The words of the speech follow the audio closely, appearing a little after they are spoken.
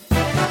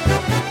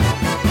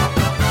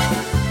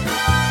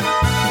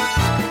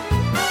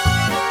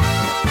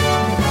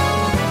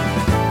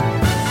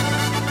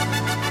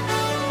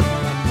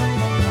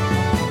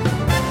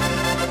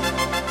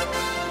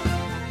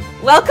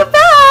Welcome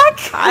back!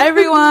 Hi,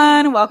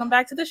 everyone. Welcome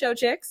back to the show,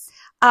 chicks.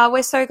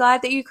 We're so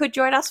glad that you could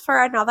join us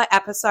for another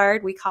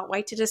episode. We can't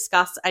wait to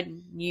discuss a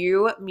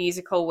new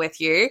musical with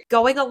you.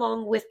 Going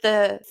along with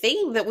the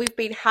theme that we've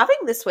been having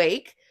this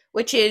week,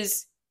 which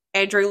is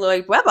Andrew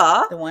Lloyd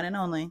Webber. The one and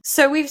only.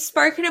 So we've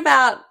spoken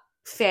about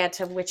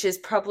Phantom, which is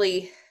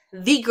probably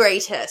the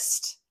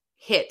greatest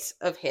hit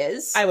of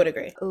his. I would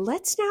agree.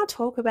 Let's now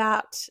talk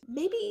about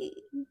maybe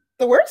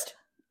The worst?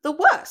 the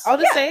worst. I'll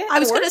just say it. I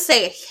was going to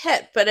say a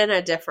hit, but in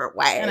a different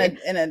way.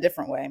 In a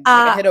different way.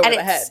 Like a hit over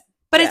the head.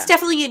 But it's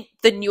definitely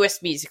the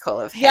newest musical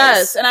of his.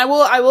 Yes, and I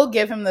will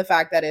give him the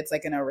fact that it's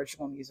like an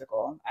original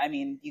musical. I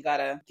mean, you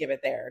gotta give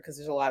it there because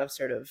there's a lot of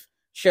sort of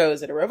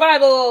shows that are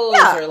revivals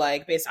or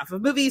like based off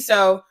of movies.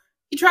 So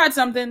he tried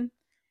something.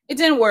 It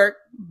didn't work,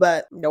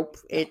 but nope,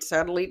 it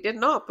certainly did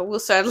not. But we'll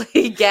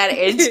certainly get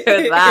into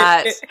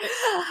that.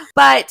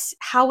 But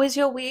how was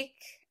your week?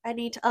 I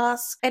need to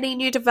ask. Any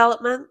new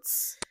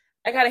developments?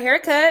 I got a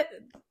haircut.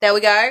 There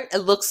we go. It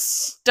looks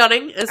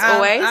stunning as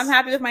always. I'm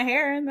happy with my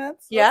hair, and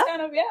that's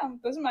kind of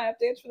those are my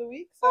updates for the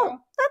week. So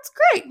that's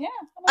great. Yeah,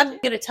 I'm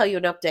going to tell you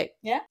an update.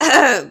 Yeah,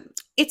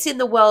 it's in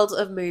the world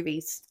of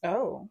movies.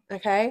 Oh,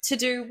 okay. To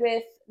do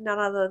with none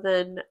other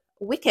than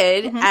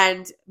Wicked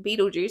and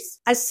Beetlejuice.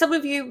 As some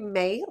of you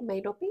may or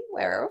may not be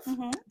aware of,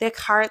 they're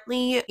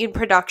currently in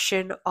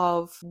production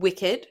of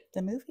Wicked,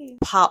 the movie,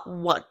 Part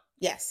 1.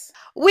 Yes.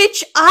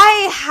 Which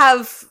I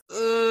have...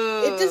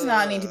 it does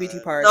not need to be 2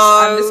 parts. No,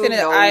 I'm just gonna...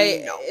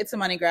 no. It's a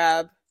money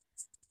grab.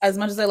 As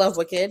much as I love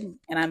Wicked,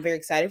 and I'm very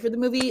excited for the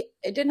movie,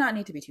 it did not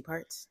need to be 2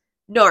 parts.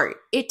 No,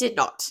 it did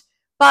not.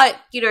 But,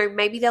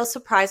 maybe they'll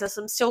surprise us.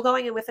 I'm still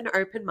going in with an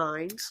open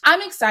mind.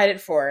 I'm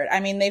excited for it. I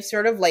mean, they've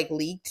sort of,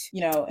 leaked,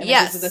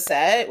 images of the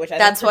set, which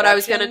that's what I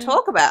was going to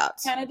talk about.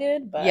 Kind of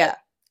did, but... Yeah.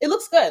 It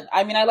looks good.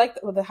 I mean, I like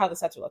how the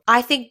sets look.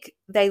 I think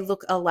they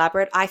look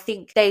elaborate. I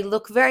think they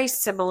look very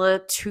similar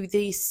to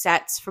the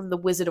sets from The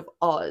Wizard of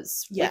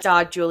Oz, which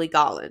are Julie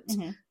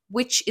Garland,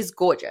 which is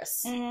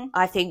gorgeous.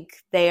 I think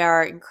they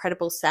are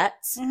incredible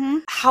sets.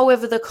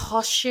 However, the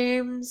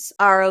costumes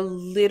are a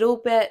little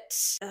bit...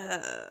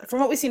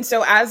 From what we've seen,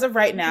 so as of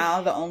right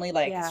now, the only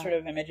sort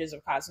of images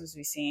of costumes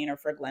we've seen are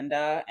for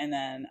Glinda and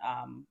then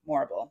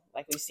Morrible.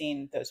 We've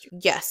seen those 2.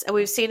 Yes, and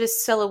we've seen a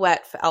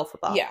silhouette for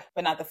Elphaba. Yeah,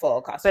 but not the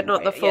full costume. But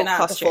not the full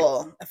costume. The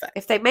full effect.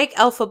 If they make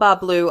Elphaba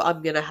blue,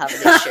 I'm going to have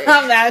an issue.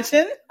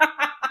 Imagine.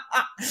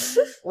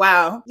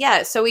 Wow.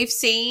 Yeah, so we've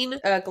seen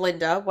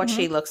Glinda, what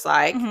she looks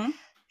like.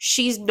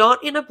 She's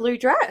not in a blue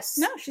dress.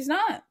 No, she's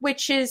not.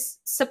 Which is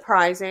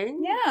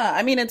surprising. Yeah.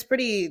 I mean, it's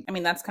pretty... I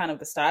mean, that's kind of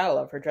the style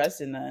of her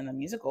dress in the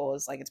musical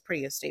is it's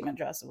pretty a statement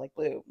dress of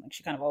blue.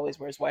 She kind of always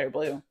wears white or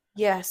blue.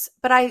 Yes.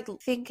 But I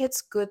think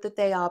it's good that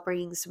they are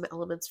bringing some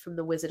elements from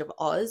The Wizard of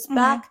Oz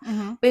back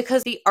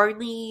because the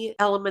only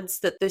elements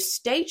that the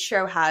stage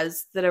show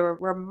has that are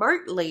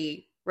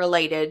remotely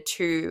related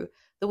to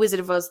The Wizard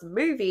of Oz, the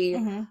movie,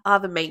 are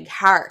the main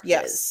characters.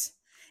 Yes.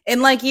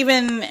 And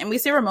and we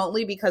say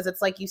remotely because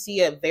it's you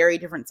see a very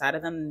different side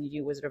of them than you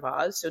do Wizard of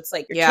Oz. So it's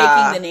you're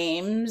taking the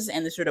names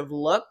and the sort of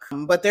look,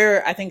 but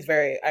they're, I think,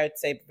 I would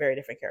say, very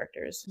different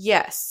characters.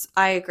 Yes,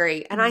 I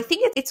agree. And I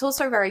think it's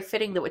also very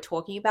fitting that we're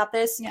talking about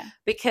this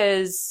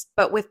because,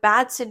 but with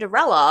Bad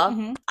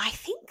Cinderella, I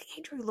think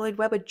Andrew Lloyd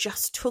Webber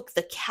just took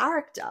the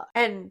character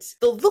and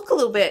the look a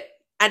little bit,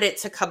 and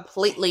it's a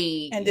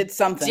completely and did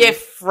something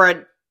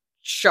different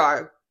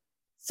show.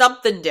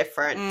 Something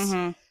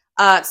different.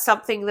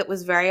 Something that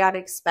was very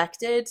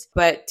unexpected,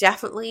 but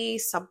definitely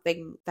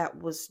something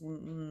that was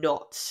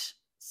not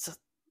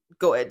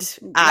good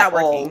at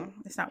all.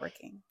 It's not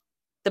working.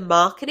 The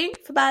marketing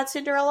for Bad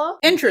Cinderella?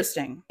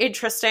 Interesting.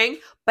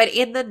 But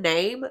in the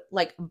name,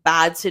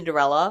 Bad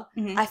Cinderella,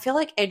 I feel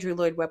like Andrew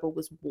Lloyd Webber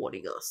was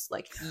warning us.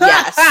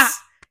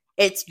 Yes,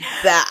 it's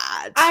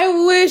bad.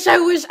 I wish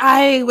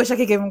I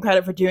could give him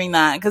credit for doing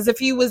that. Because if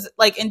he was,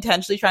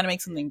 intentionally trying to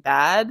make something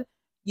bad...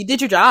 You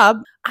did your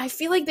job. I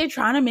feel like they're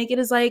trying to make it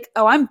as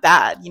oh, I'm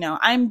bad.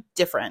 I'm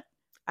different.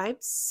 I'm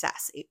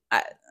sassy.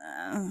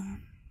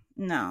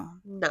 No.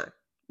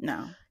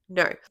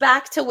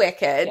 Back to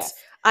Wicked. Yes.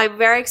 I'm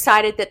very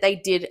excited that they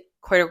did,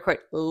 quote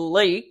unquote,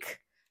 leak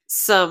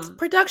some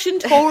production.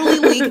 Totally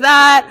leaked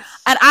that,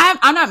 and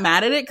I'm not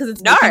mad at it because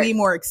it's making me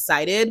more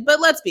excited. But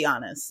let's be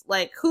honest,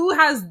 who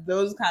has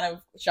those kind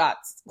of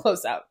shots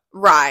close up?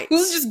 Right.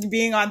 Who's just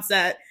being on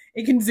set?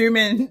 It can zoom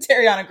in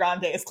Ariana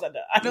Grande as Glinda.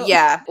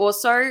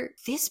 Also,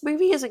 this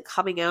movie isn't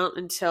coming out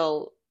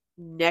until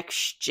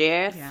next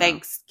year,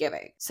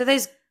 Thanksgiving. So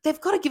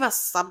they've got to give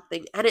us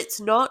something. And it's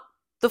not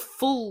the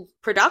full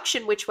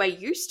production, which we're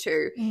used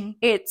to.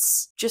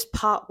 It's just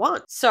part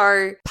 1.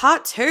 So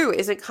part 2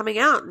 isn't coming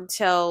out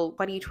until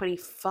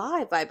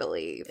 2025, I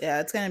believe.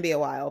 Yeah, it's going to be a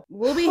while.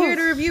 We'll be here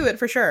to review it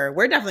for sure.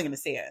 We're definitely going to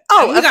see it.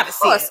 Oh,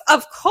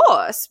 of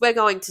course, we're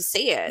going to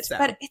see it. So.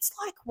 But it's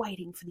like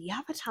waiting for the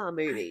Avatar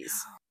movies.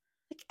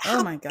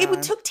 Oh my god!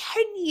 It took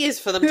 10 years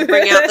for them to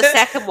bring out the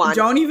second one.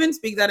 Don't even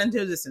speak that into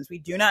existence. We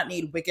do not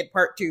need Wicked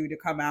Part 2 to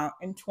come out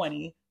in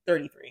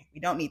 2033. We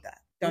don't need that.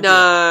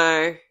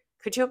 No.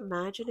 Could you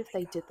imagine if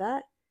they did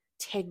that?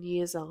 10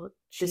 years on.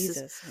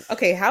 Jesus.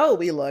 Okay, how will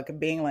we look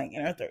being like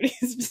in our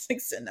 30s, just like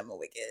cinema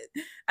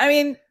wicked? I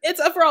mean, it's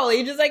up for all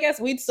ages, I guess.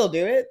 We'd still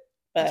do it.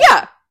 But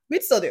yeah.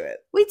 We'd still do it.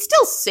 We'd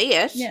still see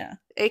it. Yeah.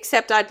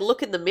 Except I'd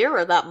look in the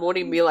mirror that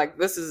morning and be like,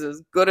 this is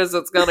as good as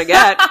it's going to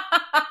get.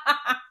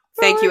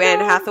 Thank you, Anne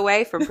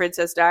Hathaway from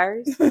Princess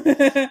Diaries.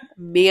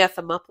 Mia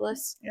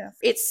Thermopolis. Yeah.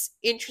 It's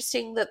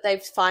interesting that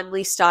they've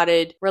finally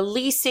started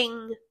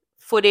releasing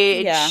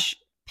footage,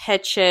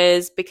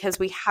 pictures, because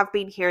we have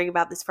been hearing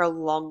about this for a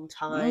long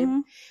time. Mm-hmm.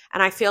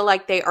 And I feel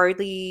like they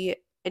only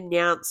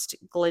announced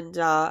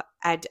Glinda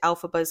and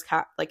Elphaba's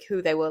like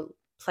who they were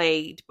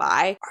played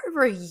by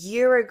over a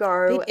year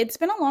ago. It's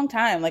been a long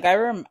time. Like I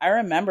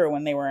remember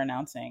when they were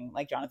announcing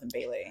like Jonathan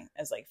Bailey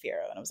as like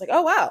Fiyero, and I was like,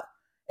 oh wow.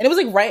 And it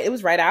was like it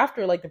was right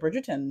after like the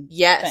Bridgerton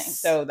thing.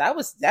 So that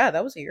was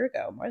a year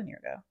ago, more than a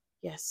year ago.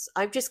 Yes.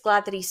 I'm just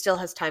glad that he still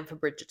has time for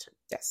Bridgerton.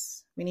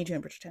 Yes. We need you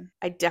in Bridgerton.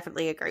 I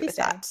definitely agree with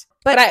that.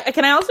 But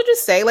can I also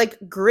just say, like,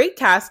 great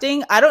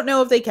casting. I don't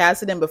know if they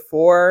casted him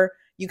before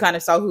you kind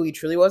of saw who he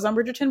truly was on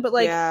Bridgerton, but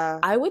like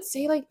I would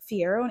say like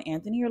Fiyero and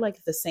Anthony are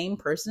like the same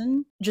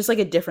person, just like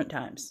at different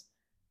times.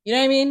 You know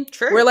what I mean?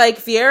 True. Where like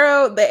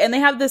Fiyero, and they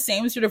have the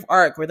same sort of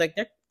arc where like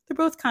they're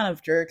both kind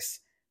of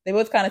jerks. They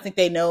both kind of think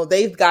they know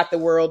they've got the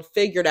world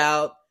figured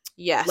out.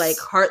 Yes. Like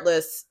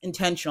heartless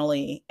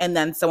intentionally, and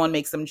then someone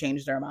makes them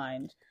change their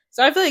mind.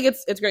 So I feel like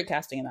it's great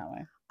casting in that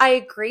way. I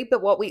agree,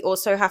 but what we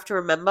also have to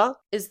remember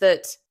is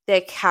that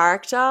their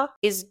character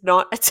is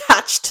not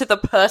attached to the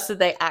person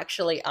they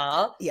actually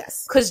are.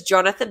 Yes. Because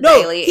Jonathan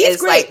Bailey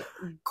is great. Like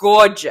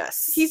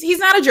gorgeous. He's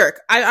not a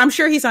jerk. I'm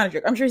sure he's not a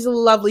jerk. I'm sure he's a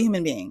lovely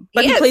human being.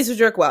 But he plays a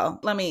jerk well.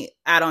 Let me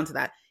add on to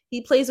that.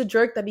 He plays a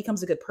jerk that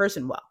becomes a good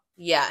person well.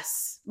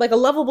 Yes. Like a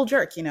lovable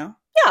jerk, you know?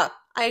 Yeah,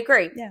 I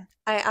agree. Yeah.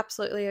 I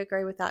absolutely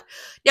agree with that.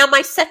 Now,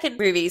 my second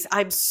movies,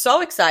 I'm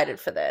so excited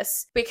for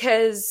this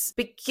because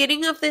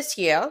beginning of this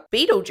year,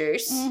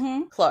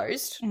 Beetlejuice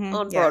closed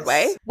on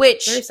Broadway,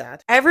 which very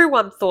sad.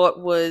 Everyone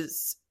thought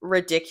was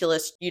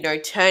ridiculous, you know,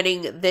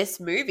 turning this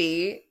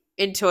movie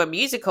into a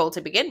musical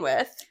to begin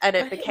with, and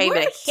it became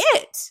a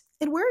hit.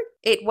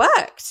 It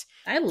worked.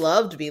 I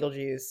loved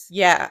Beetlejuice.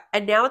 Yeah,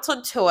 and now it's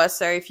on tour,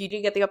 so if you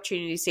didn't get the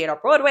opportunity to see it on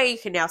Broadway, you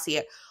can now see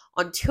it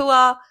on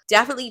tour.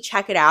 Definitely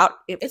check it out.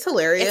 It's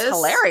hilarious. It's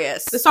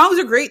hilarious. The songs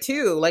are great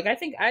too. Like I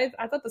think I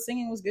thought the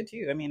singing was good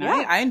too. I mean,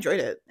 I enjoyed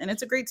it, and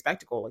it's a great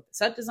spectacle. Like the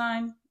set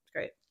design, it's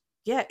great.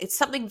 Yeah, it's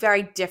something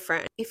very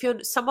different. If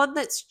you're someone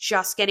that's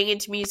just getting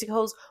into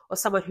musicals, or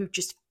someone who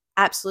just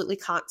absolutely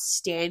can't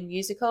stand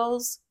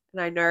musicals,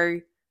 and I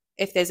know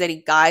if there's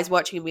any guys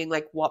watching and being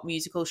like, what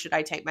musical should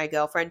I take my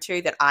girlfriend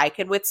to that I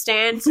can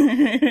withstand?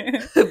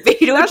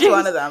 Beetlejuice. That's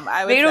one of them.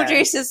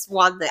 Beetlejuice is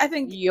one that I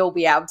think you'll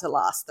be able to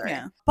last through.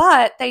 Yeah.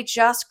 But they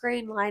just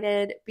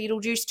greenlighted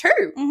Beetlejuice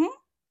 2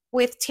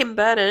 with Tim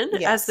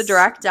Burton as the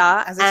director.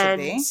 As it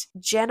and should be.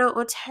 Jenna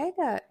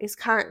Ortega is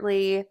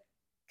currently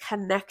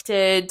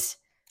connected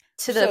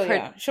to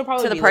the she'll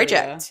probably to the be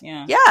project.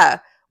 Lydia. Yeah.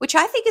 Which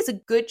I think is a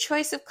good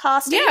choice of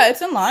casting. Yeah,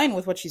 it's in line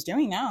with what she's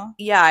doing now.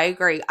 Yeah, I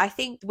agree. I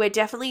think we're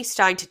definitely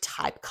starting to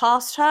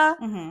typecast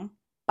her,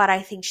 but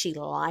I think she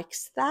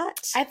likes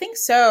that. I think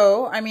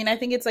so. I mean, I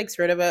think it's like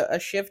sort of a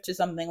shift to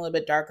something a little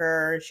bit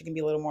darker. She can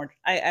be a little more,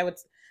 I don't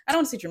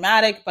want to say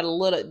dramatic, but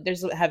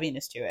there's a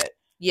heaviness to it.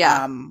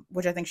 Yeah.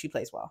 Which I think she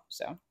plays well.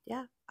 So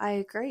yeah, I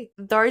agree.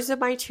 Those are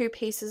my two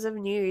pieces of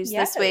news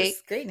this week.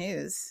 Great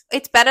news.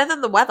 It's better than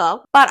the weather,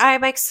 but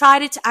I'm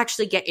excited to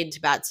actually get into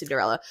Bad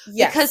Cinderella.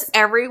 Yes. Because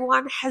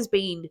everyone has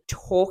been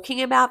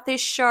talking about this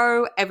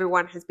show.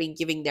 Everyone has been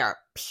giving their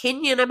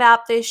opinion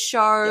about this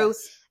show.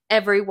 Yes.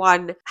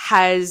 Everyone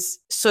has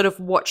sort of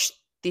watched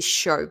this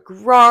show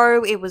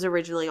grow. It was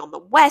originally on the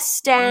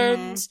West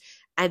End.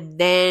 And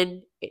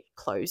then it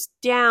closed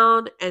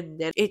down, and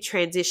then it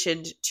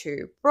transitioned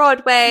to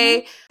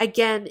Broadway.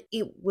 Again,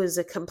 it was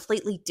a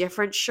completely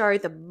different show.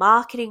 The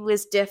marketing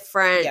was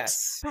different.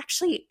 Yes. I'm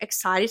actually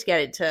excited to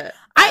get into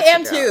I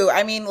am too.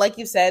 I mean, like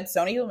you said,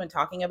 Sony has been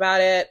talking about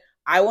it.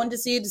 I wanted to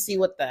see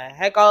what the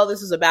heck all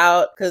this was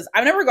about, because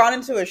I've never gone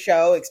into a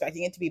show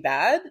expecting it to be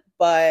bad,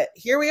 but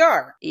here we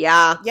are.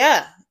 Yeah.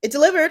 Yeah, it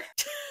delivered.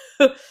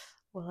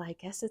 Well, I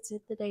guess it's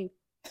in the name.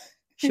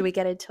 Should we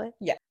get into it?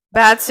 Yeah.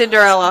 Bad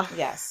Cinderella.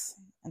 Yes.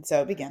 And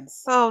so it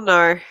begins. Oh,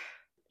 no.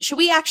 Should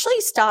we actually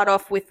start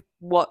off with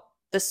what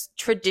this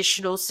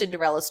traditional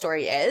Cinderella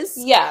story is?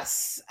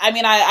 Yes. I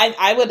mean,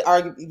 I would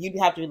argue you'd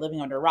have to be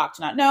living under a rock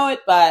to not know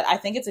it, but I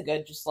think it's a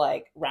good just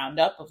like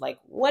roundup of like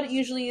what it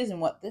usually is and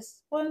what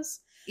this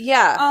was.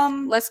 Yeah.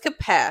 Let's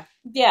compare.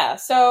 Yeah.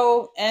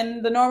 So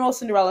in the normal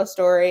Cinderella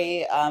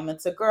story,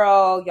 it's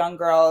a young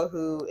girl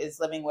who is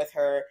living with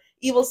her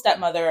evil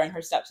stepmother and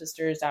her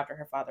stepsisters after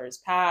her father has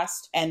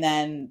passed. And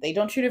then they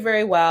don't treat her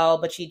very well,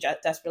 but she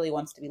desperately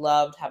wants to be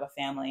loved, have a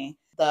family.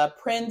 The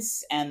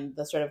prince and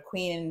the sort of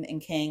queen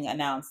and king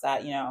announce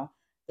that, you know,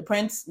 the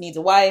prince needs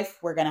a wife.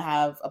 We're going to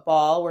have a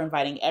ball. We're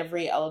inviting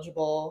every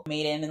eligible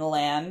maiden in the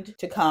land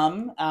to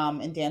come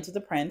and dance with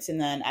the prince. And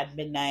then at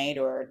midnight,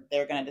 or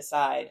they're going to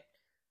decide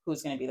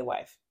who's going to be the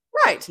wife.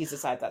 Right. He's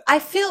decided that. I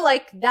feel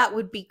like that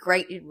would be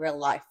great in real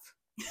life.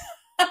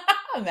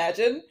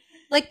 Imagine.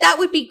 Like, that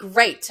would be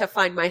great to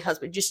find my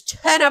husband. Just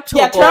turn up to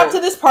a ball. Turn up to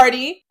this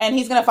party, and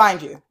he's going to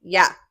find you.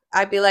 Yeah.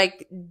 I'd be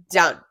like,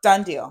 done.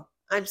 Done deal.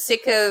 I'm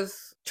sick of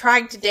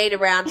trying to date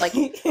around. Like,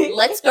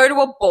 let's go to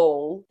a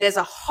ball. There's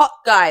a hot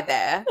guy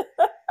there.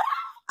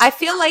 I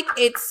feel like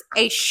it's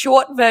a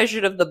short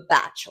version of The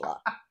Bachelor.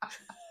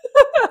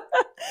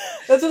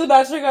 That's where The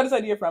Bachelor got his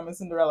idea from, is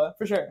Cinderella,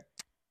 for sure.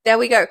 There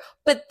we go.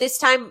 But this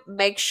time,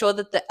 make sure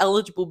that the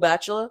eligible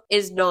bachelor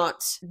is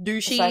not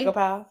douchey.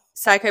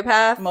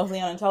 Psychopath.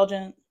 Mostly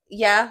unintelligent.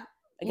 Yeah.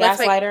 A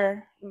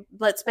gaslighter.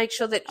 Let's make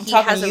sure that he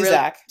has a real...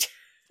 Zach.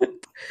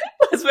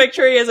 Let's make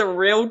sure he has a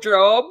real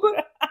job.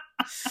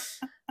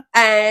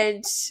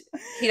 And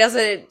he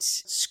doesn't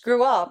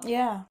screw up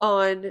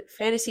on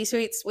Fantasy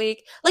Suites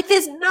Week. Like,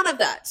 there's none of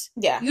that.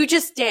 Yeah. You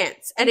just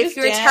dance. And if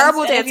you're a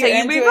terrible dancer,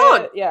 you move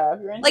on. Yeah.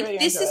 If you're into like,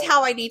 this is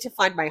how I need to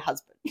find my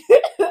husband.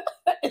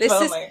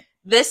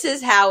 This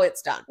is how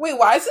it's done. Wait,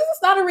 why is this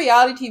not a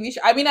reality TV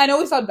show? I mean, I know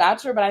we saw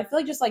Bachelor, but I feel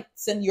like just like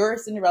your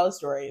Cinderella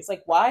story. It's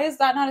like, why is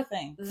that not a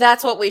thing?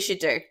 That's what we should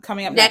do.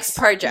 Coming up next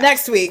project.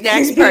 Next week.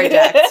 Next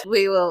project.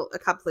 We will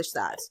accomplish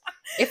that.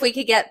 If we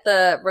could get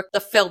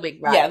the filming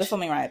right. Yeah, the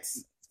filming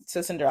rights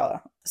to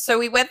Cinderella. So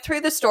we went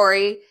through the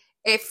story.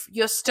 If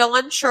you're still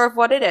unsure of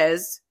what it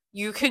is,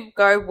 you can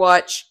go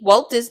watch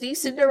Walt Disney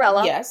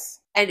Cinderella. Yes.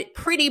 And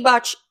pretty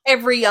much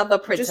every other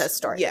princess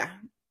story. Yeah.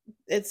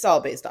 It's all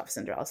based off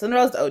Cinderella.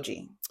 Cinderella's the OG.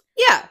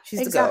 Yeah, she's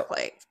exactly.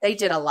 The GOAT. They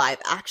did a live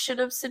action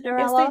of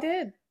Cinderella. Yes, they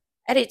did.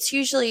 And it's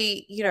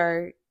usually,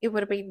 it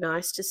would have been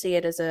nice to see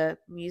it as a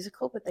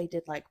musical, but they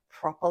did like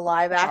proper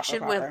live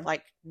action with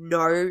like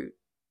no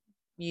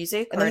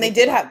music. And then they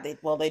did have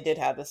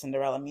the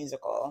Cinderella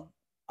musical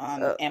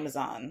on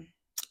Amazon.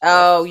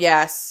 Oh,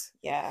 yes.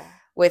 Yeah.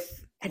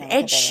 With an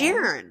Ed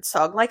Sheeran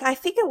song. Like, I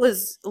think it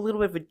was a little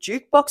bit of a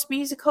jukebox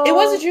musical. It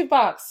was a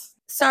jukebox.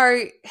 So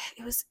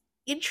it was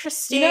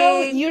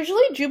interesting.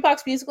 Usually jukebox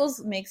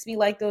musicals makes me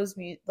like those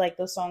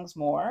songs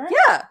more.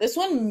 Yeah. This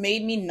one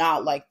made me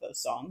not like those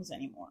songs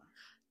anymore.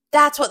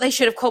 That's what they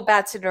should have called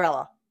Bad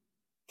Cinderella.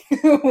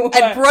 And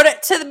brought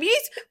it to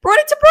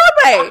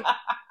Broadway.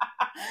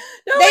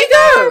 There you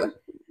go.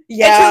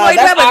 Yeah,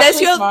 Andrew Lloyd Webber.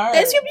 Smart.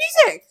 There's your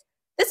music.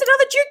 There's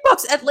another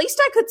jukebox. At least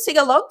I could sing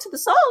along to the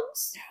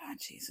songs. Oh,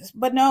 Jesus.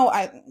 But no,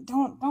 I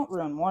don't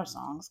ruin more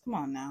songs. Come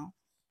on now.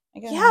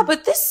 Yeah,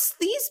 but these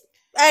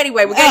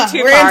anyway, we're getting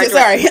too far into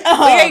it.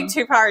 We're getting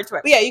too far into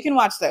it. Yeah, you can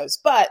watch those.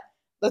 But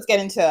let's get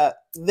into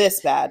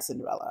this bad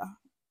Cinderella.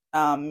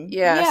 Yes.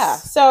 Yeah.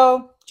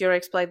 So do you want to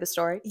explain the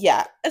story?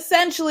 Yeah.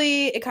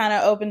 Essentially, it kind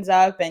of opens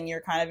up and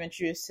you're kind of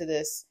introduced to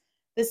this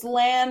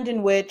land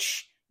in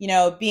which,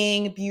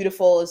 being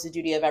beautiful is the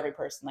duty of every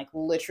person. Like,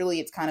 literally,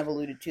 it's kind of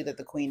alluded to that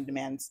the queen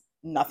demands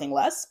nothing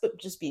less, but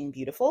just being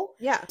beautiful.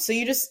 Yeah. So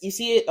you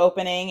see it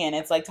opening and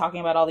it's like talking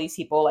about all these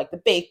people, like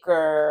the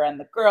baker and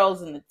the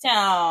girls in the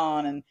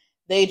town, and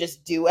they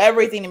just do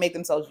everything to make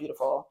themselves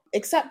beautiful,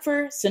 except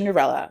for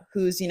Cinderella,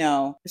 who's,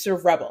 sort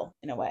of rebel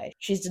in a way.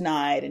 She's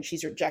denied and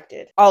she's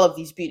rejected all of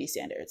these beauty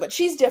standards. But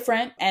she's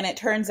different, and it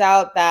turns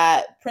out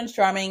that Prince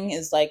Charming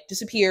is, like,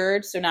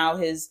 disappeared. So now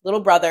his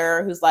little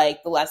brother, who's,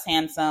 like, the less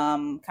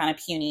handsome, kind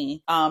of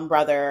puny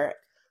brother,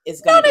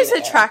 is going to be not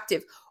as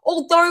attractive.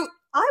 Although,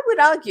 I would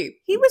argue,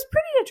 he was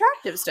pretty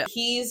attractive still.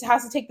 He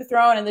has to take the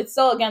throne, and it's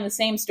still, again, the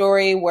same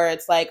story where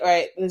it's like, all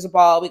right, there's a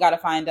ball, we got to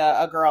find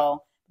a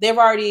girl.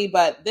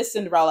 But this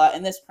Cinderella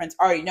and this prince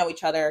already know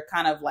each other,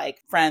 kind of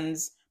like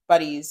friends,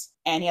 buddies,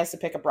 and he has to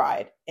pick a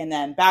bride. And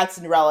then bad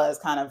Cinderella is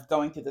kind of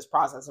going through this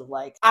process of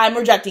like, I'm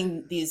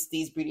rejecting these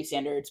beauty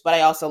standards, but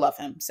I also love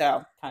him.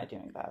 So kind of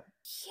doing that.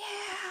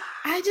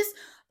 Yeah.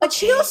 But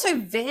she also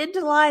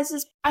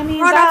vandalizes. I mean,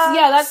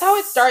 that's how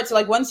it starts. So,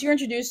 like, once you're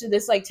introduced to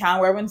this like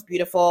town where everyone's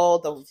beautiful,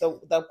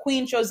 the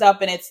queen shows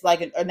up and it's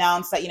like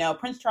announced that,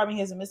 Prince Charming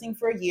has been missing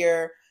for a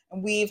year.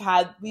 And we've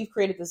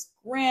created this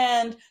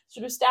grand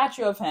sort of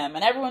statue of him,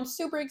 and everyone's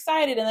super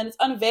excited. And then it's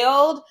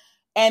unveiled,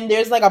 and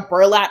there's like a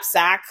burlap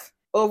sack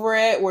over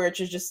it,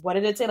 which is just, what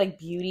did it say? Like,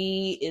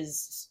 beauty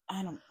is,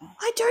 I don't know.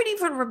 I don't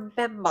even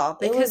remember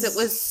because it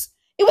was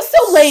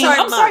so lame.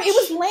 I'm much. Sorry,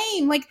 it was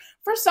lame. Like,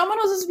 for someone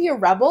who's supposed to be a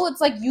rebel, it's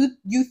like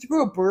you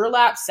threw a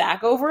burlap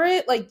sack over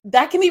it. Like,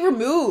 that can be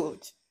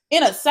removed.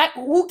 In a sec,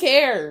 who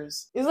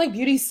cares? It's like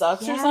beauty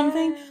sucks or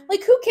something.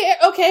 Like, who cares?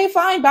 Okay,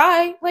 fine,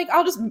 bye. Like,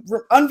 I'll just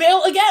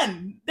unveil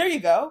again. There you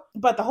go.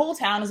 But the whole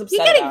town is upset.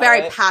 You're getting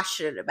very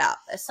passionate about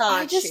this,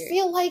 aren't you? I just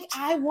feel like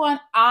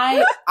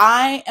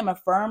I am a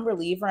firm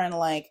believer in,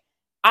 like,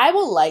 I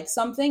will like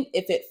something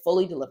if it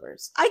fully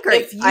delivers. I agree.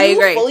 If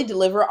you fully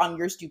deliver on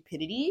your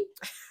stupidity,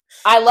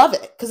 I love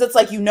it. Because it's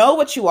like, you know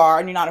what you are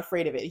and you're not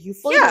afraid of it. If you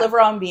fully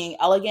deliver on being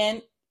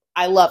elegant,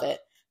 I love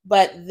it.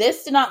 But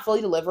this did not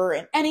fully deliver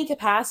in any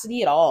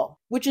capacity at all,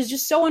 which is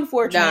just so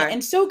unfortunate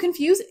and so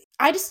confusing.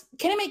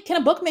 Can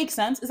a book make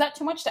sense? Is that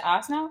too much to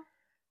ask now?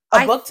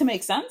 A book to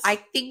make sense? I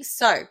think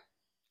so.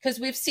 Because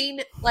we've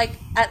seen, like,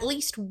 at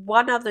least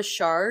one other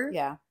show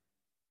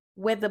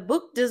where the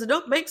book does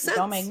not make sense. It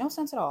don't make no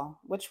sense at all,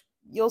 which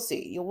you'll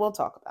see. We'll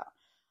talk about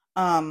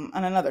on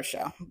another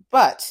show.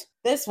 But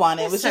this one,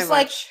 it was so just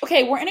much. like,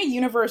 okay, we're in a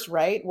universe,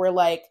 right, where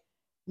like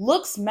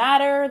looks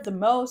matter the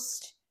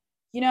most.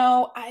 You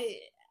know,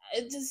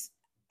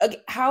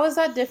 how is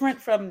that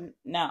different from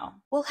now?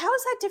 Well, how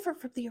is that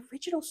different from the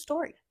original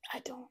story? I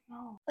don't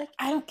know. Like,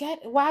 I don't get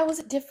why was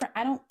it different.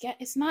 I don't get.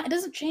 It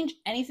doesn't change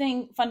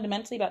anything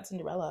fundamentally about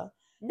Cinderella.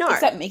 No,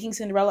 except making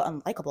Cinderella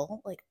unlikable.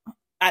 Like,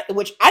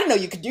 which I didn't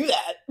know you could do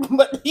that,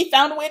 but he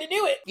found a way to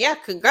do it. Yeah,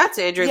 congrats,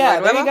 Andrew.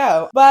 Yeah, there you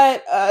go.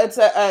 But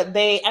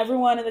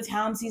everyone in the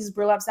town sees his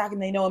burlap sack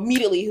and they know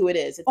immediately who it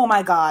is. Oh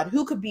my God,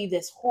 who could be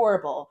this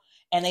horrible?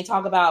 And they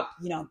talk about,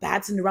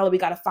 bad Cinderella. We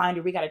got to find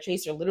her. We got to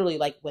chase her. Literally,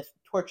 like with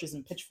torches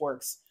and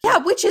pitchforks. Yeah,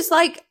 which is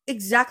like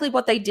exactly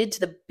what they did to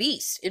the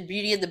Beast in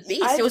Beauty and the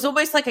Beast. It was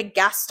almost like a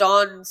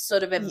Gaston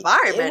sort of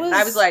environment. And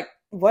I was like,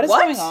 what is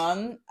going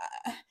on?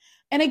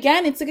 And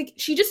again, it's like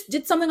she just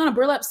did something on a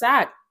burlap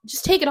sack.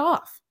 Just take it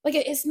off. Like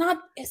it's not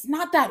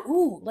that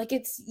like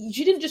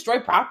she didn't destroy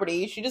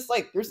property. She just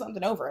like threw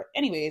something over it.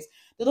 Anyways,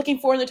 they're looking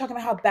for and they're talking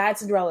about how bad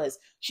Cinderella is.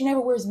 She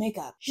never wears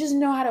makeup. She doesn't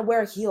know how to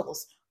wear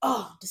heels.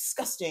 Oh,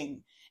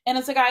 disgusting. And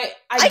it's like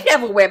I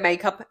never wear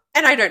makeup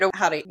and I don't know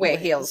how to wear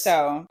heels.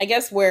 So I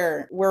guess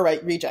we're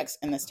rejects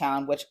in this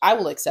town, which I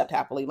will accept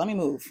happily. Let me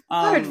move.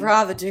 I would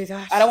rather do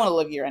that. I don't want to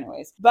live here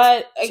anyways.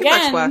 But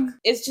again, too much work.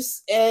 It's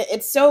just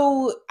it's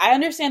so I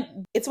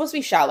understand it's supposed to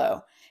be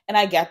shallow. And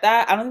I get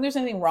that. I don't think there's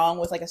anything wrong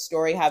with like a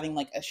story having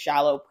like a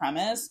shallow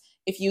premise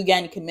if you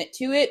again commit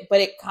to it.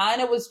 But it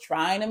kind of was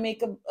trying to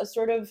make a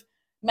sort of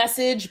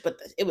message, but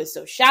it was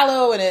so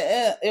shallow and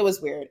it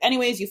was weird.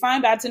 Anyways, you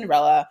find bad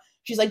Cinderella.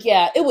 She's like,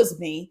 yeah, it was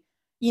me,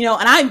 and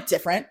I'm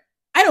different.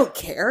 I don't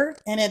care.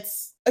 And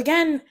it's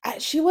again,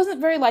 she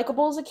wasn't very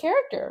likable as a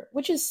character,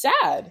 which is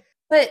sad.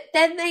 But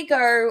then they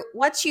go,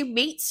 once you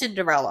meet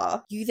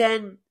Cinderella, you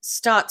then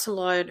start to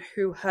learn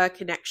who her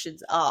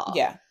connections are.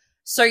 Yeah.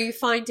 So you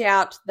find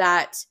out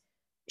that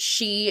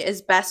she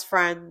is best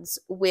friends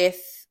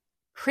with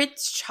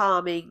Prince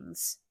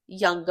Charming's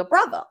younger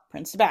brother.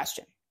 Prince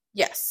Sebastian.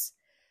 Yes.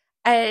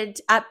 And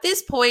at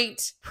this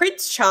point,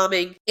 Prince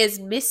Charming is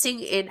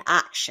missing in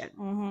action.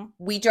 Mm-hmm.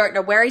 We don't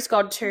know where he's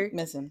gone to.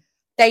 Missing.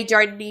 They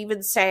don't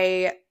even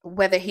say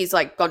whether he's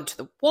like gone to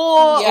the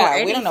war or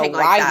anything. We don't know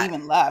why he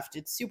even left.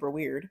 It's super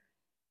weird.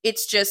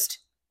 It's just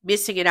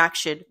missing in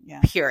action,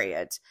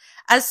 period.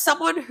 As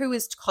someone who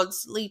is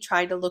constantly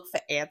trying to look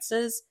for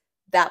answers,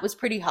 that was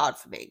pretty hard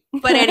for me.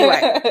 But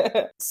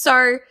anyway,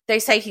 so they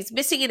say he's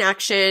missing in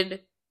action.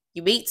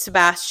 You meet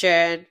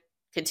Sebastian,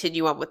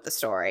 continue on with the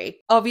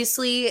story.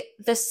 Obviously,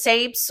 the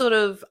same sort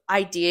of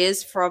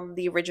ideas from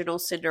the original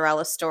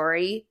Cinderella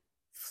story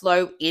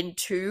flow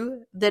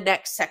into the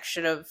next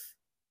section of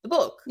the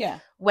book. Yeah.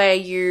 Where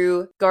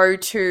you go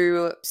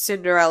to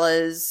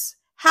Cinderella's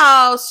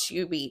house,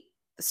 you meet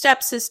the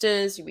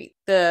stepsisters, you meet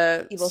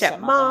the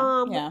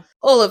stepmom,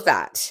 all of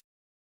that.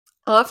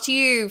 After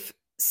you've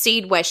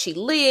seen where she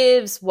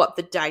lives, what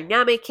the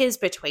dynamic is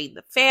between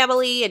the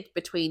family and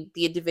between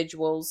the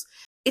individuals,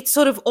 it's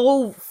sort of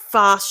all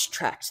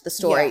fast-tracked the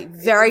story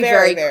very,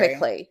 very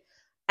quickly.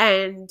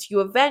 And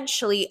you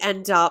eventually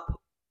end up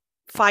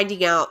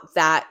finding out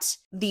that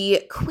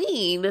the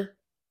queen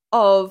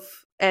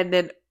of, and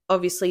then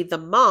obviously the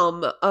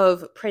mom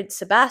of Prince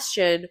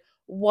Sebastian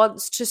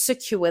wants to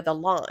secure the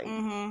line.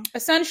 Mm-hmm.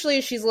 Essentially,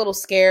 she's a little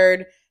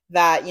scared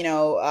that,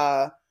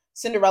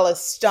 Cinderella's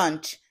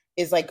stunt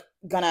is like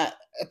gonna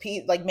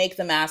make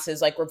the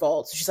masses like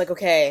revolt. So she's like,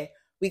 okay,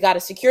 we got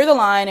to secure the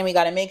line and we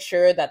got to make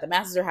sure that the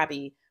masses are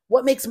happy.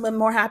 What makes them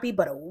more happy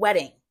but a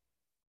wedding?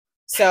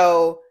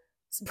 So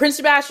Prince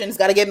Sebastian's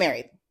got to get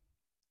married.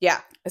 Yeah,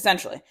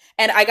 essentially.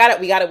 And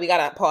we got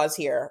to pause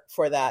here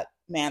for that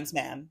man's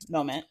man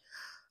moment.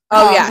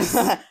 Oh yes,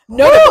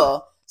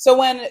 notable. So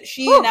when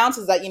she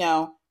announces that,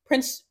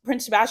 Prince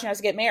Sebastian has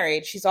to get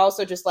married, she's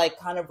also just like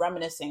kind of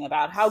reminiscing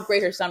about how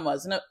great her son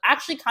was in an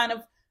actually kind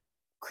of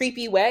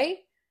creepy way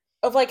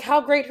of like how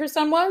great her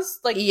son was,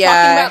 like talking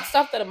about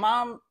stuff that a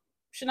mom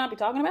should not be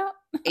talking about.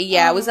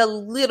 Yeah, it was a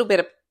little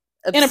bit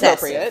obsessive.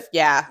 Inappropriate.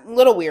 Yeah, a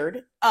little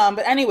weird.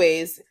 But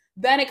anyways,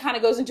 then it kind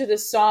of goes into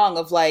this song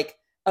of like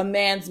a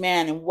man's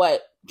man and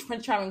what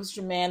Prince Charming was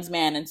a man's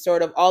man, and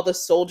sort of all the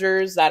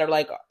soldiers that are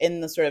like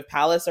in the sort of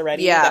palace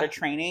already that are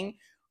training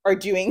are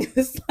doing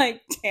this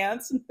like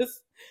dance and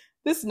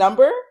this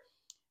number.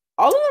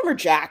 All of them are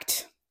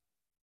jacked.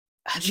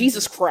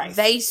 Jesus Christ.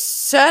 They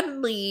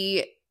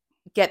certainly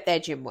get their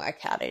gym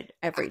workout in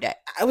every day.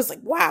 I was like,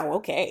 wow,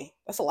 okay.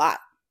 That's a lot.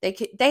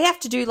 They have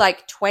to do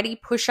like 20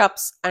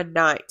 push-ups a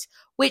night,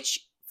 which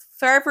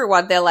for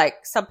everyone, they're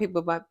like, some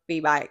people might be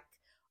like,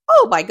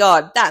 oh my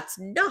God, that's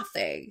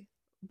nothing.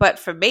 But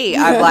for me,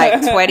 I'm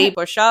like 20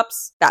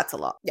 push-ups. That's a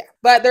lot. Yeah.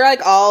 But they're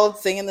like all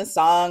singing the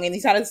song, and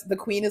the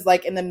queen is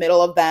like in the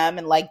middle of them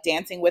and like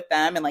dancing with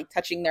them and like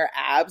touching their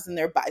abs and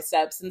their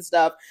biceps and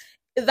stuff.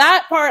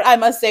 That part, I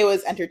must say,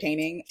 was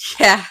entertaining.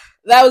 Yeah.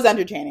 that was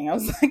entertaining. I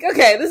was like,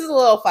 okay, this is a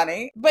little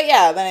funny. But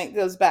yeah, then it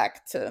goes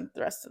back to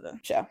the rest of the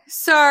show.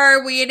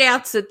 So we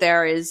announced that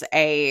there is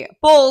a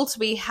ball to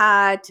be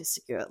had to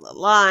secure the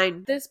line.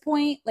 At this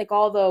point, like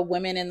all the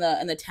women in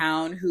the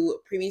town who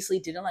previously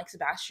didn't like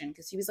Sebastian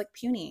because he was like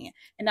puny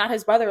and not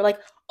his brother, like,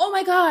 oh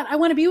my god, I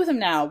want to be with him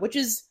now, which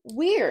is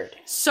weird.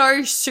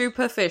 So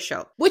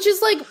superficial. Which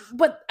is like,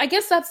 but I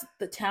guess that's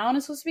the town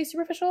is supposed to be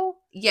superficial?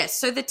 Yes,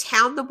 so the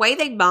town, the way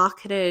they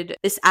marketed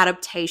this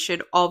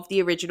adaptation of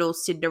the original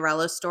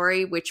Cinderella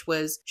story, which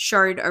was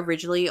shown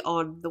originally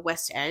on the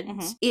West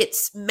End,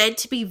 it's meant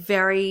to be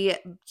very,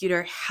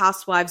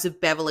 Housewives of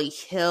Beverly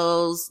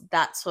Hills,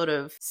 that sort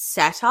of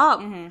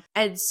setup.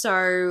 And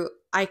so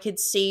I could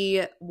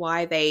see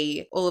why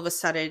they, all of a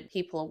sudden,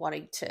 people are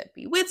wanting to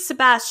be with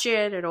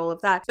Sebastian and all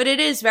of that. But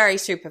it is very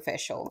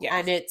superficial. Yes.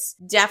 And it's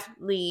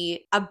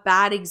definitely a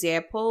bad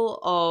example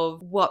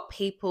of what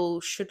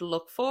people should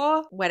look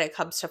for when it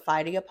comes to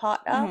finding a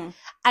partner.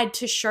 And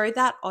to show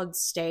that on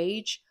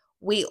stage,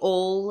 we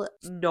all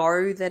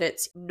know that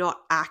it's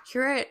not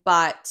accurate,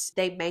 but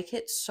they make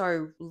it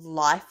so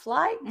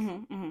lifelike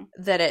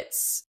that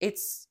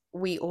it's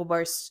we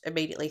almost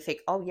immediately think,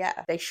 oh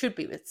yeah, they should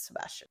be with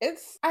Sebastian.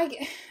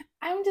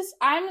 I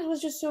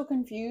was just so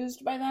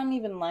confused by them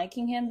even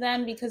liking him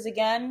then, because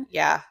again,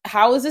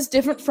 how is this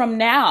different from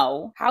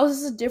now? How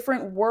is this a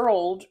different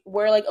world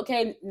where, like,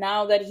 okay,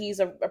 now that he's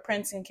a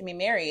prince and can be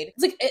married,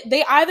 it's like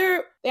they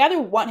either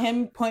want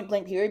him point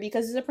blank period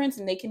because he's a prince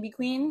and they can be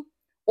queen,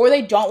 or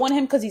they don't want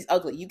him because he's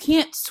ugly. You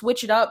can't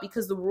switch it up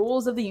because the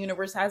rules of the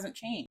universe hasn't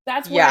changed.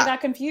 That's where I got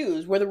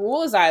confused, where the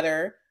rule is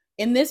either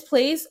in this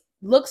place,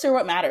 looks are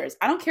what matters.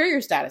 I don't care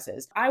your status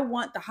is. I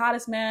want the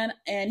hottest man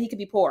and he could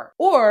be poor.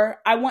 Or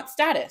I want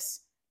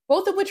status.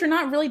 Both of which are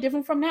not really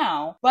different from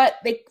now, but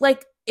they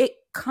it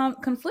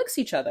conflicts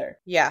each other.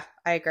 Yeah,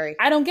 I agree.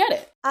 I don't get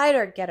it. I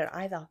don't get it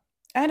either.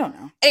 I don't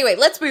know. Anyway,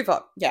 let's move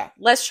on. Yeah.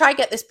 Let's try and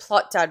get this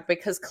plot done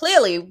because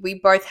clearly we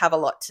both have a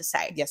lot to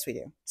say. Yes, we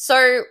do.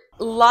 So,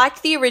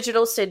 like the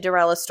original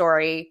Cinderella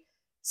story,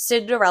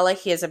 Cinderella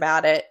hears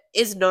about it,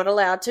 is not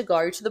allowed to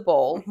go to the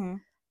ball,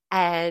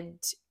 and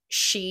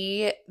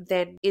she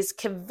then is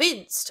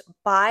convinced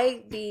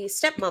by the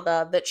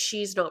stepmother that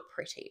she's not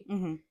pretty.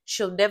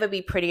 She'll never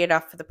be pretty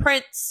enough for the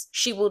prince.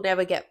 She will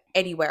never get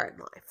anywhere in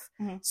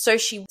life. So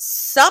she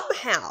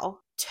somehow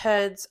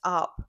turns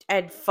up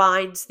and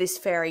finds this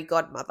fairy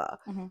godmother.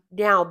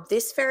 Now,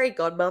 this fairy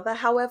godmother,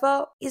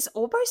 however, is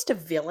almost a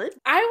villain.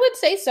 I would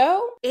say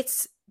so.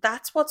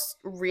 That's what's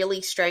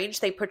really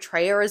strange. They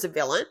portray her as a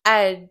villain,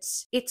 and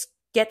it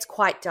gets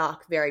quite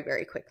dark very,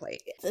 very quickly.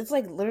 It's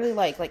like literally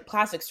like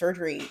plastic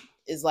surgery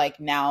is like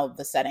now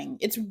the setting.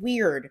 It's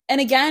weird. And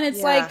again,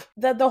 it's like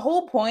the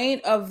whole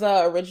point of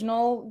the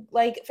original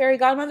like fairy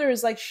godmother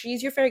is like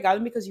she's your fairy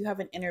godmother because you have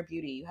an inner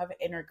beauty, you have an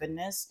inner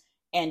goodness,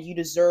 and you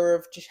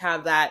deserve to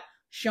have that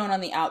shown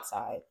on the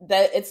outside.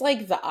 That it's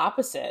like the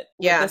opposite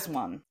with this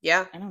one.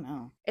 Yeah. I don't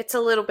know. It's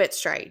a little bit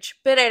strange.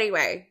 But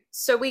anyway,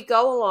 so we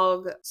go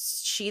along.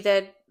 She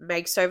then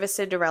makes over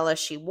Cinderella.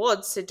 She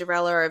warns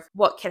Cinderella of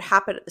what can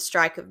happen at the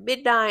strike of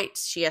midnight.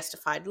 She has to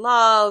find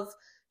love.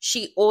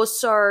 She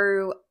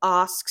also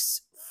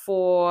asks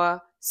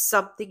for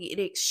something in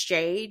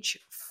exchange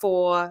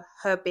for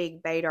her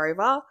being made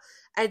over.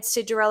 And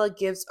Cinderella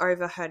gives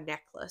over her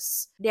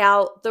necklace.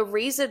 Now, the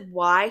reason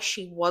why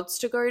she wants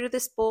to go to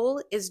this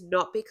ball is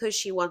not because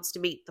she wants to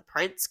meet the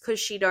prince, because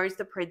she knows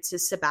the prince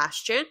is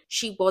Sebastian.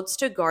 She wants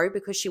to go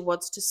because she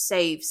wants to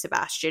save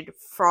Sebastian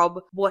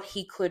from what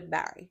he could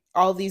marry.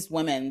 All these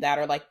women that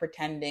are like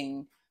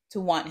pretending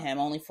to want him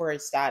only for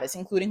his status,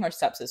 including her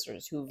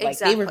stepsisters who like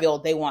they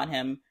revealed they want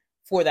him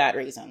for that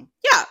reason.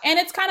 Yeah. And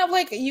it's kind of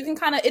like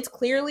it's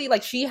clearly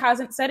like she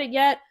hasn't said it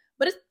yet,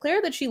 but it's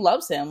clear that she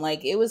loves him.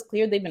 Like, it was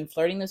clear they've been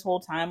flirting this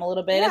whole time a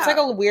little bit. Yeah. It's like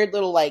a weird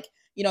little, like,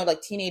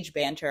 like teenage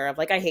banter of,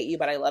 like, I hate you,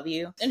 but I love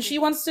you. And she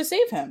wants to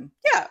save him.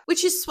 Yeah,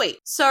 which is sweet.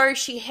 So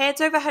she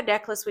hands over her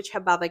necklace, which her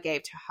mother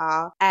gave to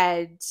her,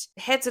 and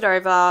hands it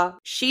over.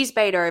 She's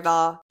made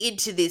over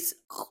into this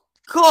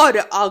god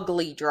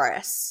ugly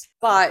dress.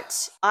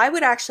 But I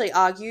would actually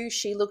argue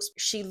she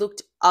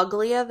looked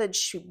uglier than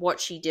what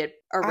she did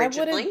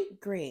originally. I would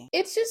agree.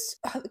 It's just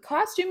the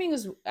costuming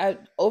was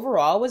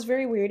overall was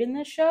very weird in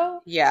this show.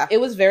 Yeah, it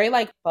was very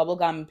like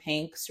bubblegum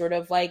pink, sort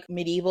of like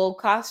medieval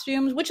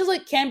costumes, which is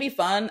like can be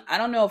fun. I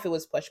don't know if it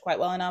was pushed quite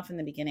well enough in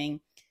the beginning.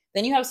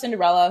 Then you have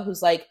Cinderella,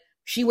 who's like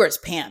she wears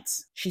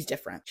pants. She's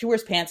different. She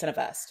wears pants and a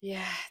vest.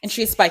 Yeah, and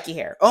she has spiky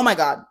hair. Oh my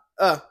god.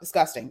 Ugh,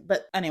 disgusting.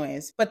 But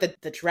anyways,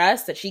 the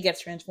dress that she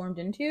gets transformed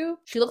into,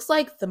 she looks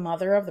like the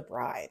mother of the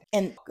bride.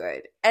 And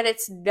good. And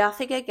it's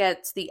nothing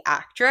against the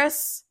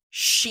actress.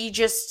 She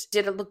just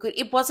didn't look good.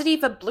 It wasn't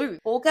even blue.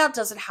 Ball gown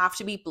doesn't have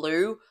to be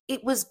blue.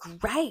 It was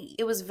grey.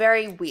 It was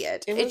very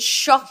weird. It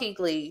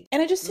shockingly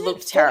and it just didn't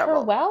looked fit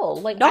terrible. Her well.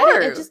 Like no,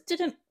 it just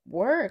didn't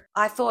work.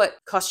 I thought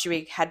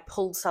costuming had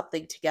pulled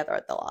something together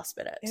at the last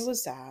minute. It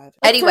was sad.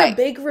 Anyway, for a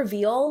big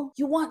reveal,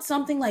 you want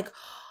something like.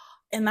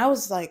 And I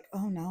was like,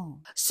 oh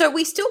no. So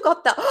we still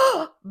got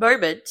the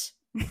moment,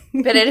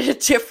 but in a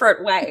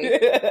different way.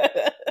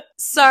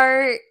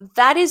 So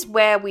that is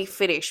where we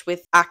finish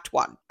with Act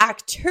 1.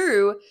 Act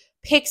 2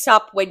 picks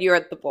up when you're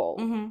at the ball.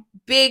 Mm-hmm.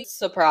 Big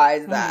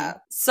surprise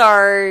there.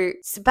 So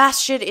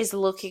Sebastian is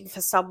looking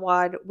for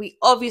someone. We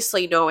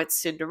obviously know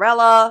it's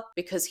Cinderella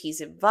because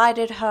he's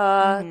invited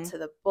her to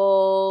the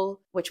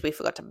ball, which we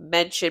forgot to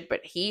mention,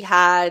 but he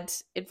had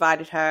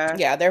invited her.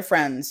 Yeah, they're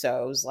friends.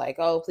 So it was like,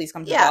 oh, please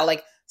come to the ball.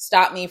 Like,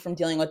 stop me from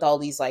dealing with all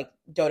these like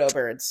dodo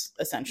birds,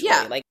 essentially.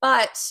 Yeah, like,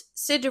 but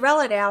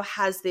Cinderella now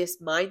has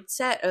this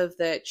mindset of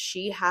that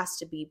she has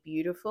to be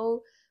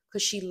beautiful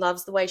because she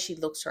loves the way she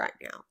looks right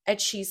now. And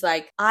she's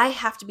like, I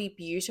have to be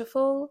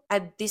beautiful,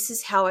 and this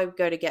is how I'm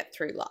going to get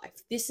through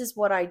life. This is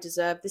what I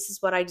deserve. This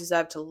is what I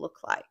deserve to look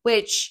like,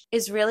 which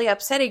is really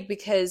upsetting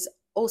because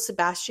all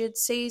Sebastian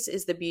sees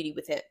is the beauty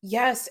within.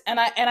 Yes, and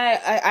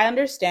I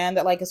understand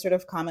that like a sort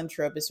of common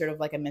trope is sort of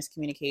like a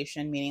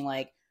miscommunication, meaning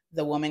like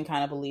the woman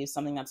kind of believes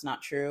something that's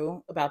not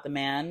true about the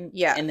man.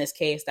 Yeah. In this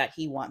case, that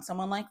he wants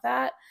someone like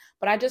that.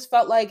 But I just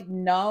felt like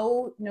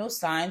no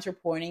signs were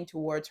pointing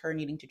towards her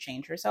needing to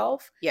change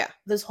herself. Yeah.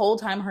 This whole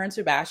time, her and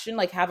Sebastian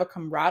like have a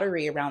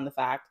camaraderie around the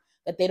fact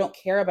that they don't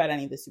care about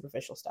any of the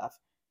superficial stuff.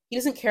 He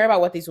doesn't care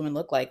about what these women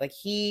look like. Like,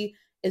 he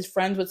is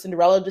friends with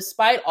Cinderella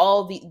despite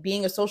all the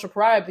being a social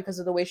pariah because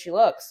of the way she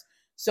looks.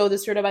 So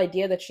this sort of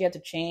idea that she had to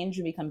change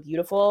and become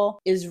beautiful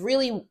is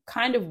really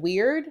kind of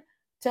weird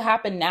to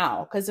happen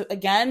now. Because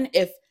again,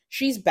 if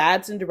she's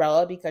bad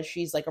Cinderella because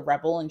she's like a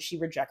rebel and she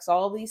rejects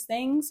all of these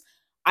things,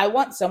 I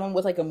want someone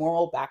with like a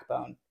moral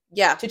backbone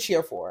to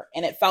cheer for.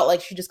 And it felt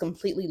like she just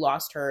completely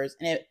lost hers.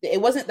 And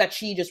it wasn't that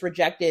she just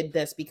rejected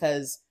this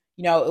because,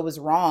 you know, it was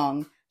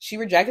wrong. She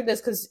rejected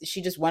this because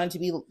she just wanted to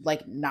be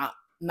like not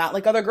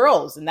like other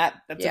girls. And that's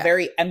a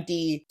very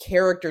empty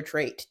character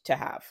trait to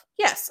have.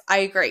 Yes, I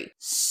agree.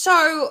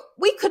 So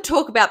we could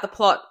talk about the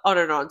plot on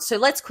and on. So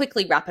let's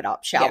quickly wrap it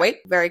up, shall we?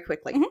 Very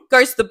quickly.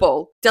 Goes to the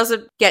ball.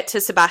 Doesn't get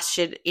to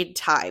Sebastian in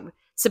time.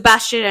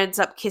 Sebastian ends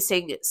up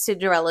kissing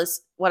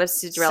one of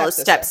Cinderella's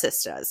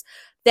stepsisters.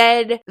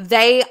 Then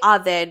they are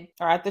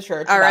at the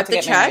church.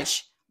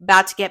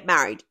 About to get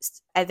married.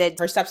 And then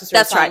her stepsister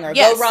is telling her,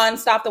 go run,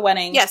 stop the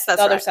wedding. Yes, that's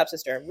the other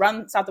stepsister.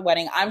 Run, stop the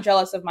wedding. I'm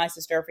jealous of my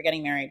sister for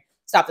getting married.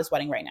 Stop this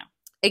wedding right now.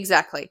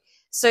 Exactly.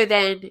 So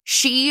then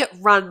she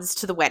runs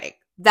to the wedding.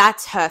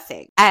 That's her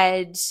thing.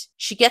 And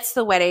she gets to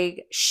the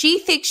wedding. She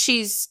thinks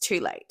she's too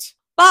late.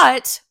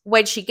 But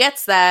when she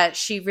gets there,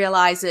 she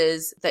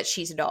realizes that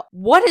she's not.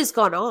 What has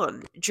gone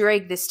on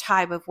during this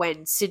time of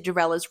when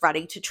Cinderella's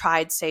running to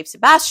try and save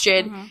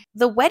Sebastian?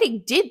 The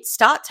wedding did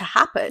start to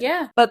happen.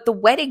 Yeah. But the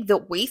wedding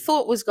that we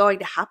thought was going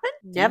to happen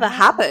never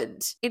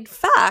happened. In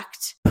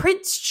fact,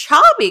 Prince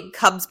Charming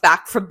comes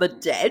back from the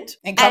dead.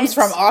 And comes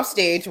from off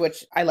stage,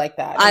 which I like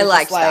that. I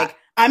like that.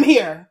 I'm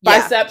here.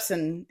 Biceps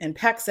and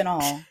pecs and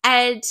all.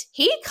 And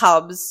he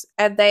comes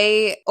and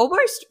they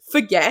almost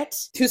forget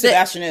who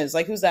Sebastian is.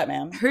 Like, who's that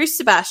man? Who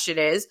Sebastian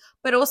is.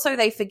 But also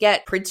they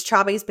forget Prince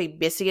Charming has been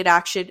missing in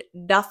action.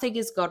 Nothing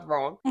has gone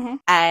wrong.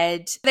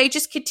 And they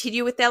just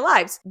continue with their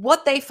lives.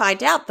 What they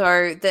find out,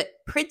 though, that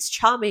Prince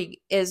Charming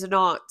is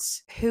not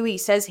who he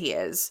says he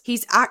is.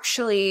 He's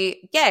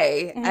actually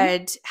gay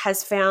and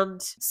has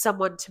found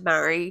someone to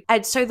marry.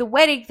 And so the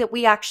wedding that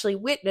we actually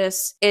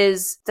witness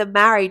is the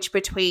marriage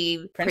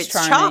between Prince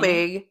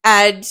Charming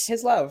and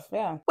his love.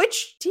 Yeah.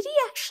 Which, did he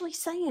actually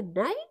say a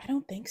name? I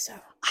don't think so.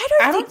 I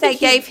don't think they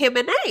gave him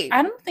a name.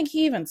 I don't think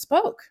he even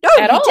spoke. No,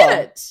 at all.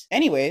 Didn't.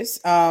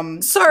 Anyways,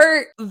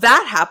 so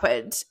that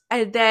happened,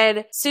 and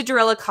then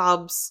Cinderella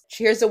comes.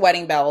 She hears the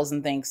wedding bells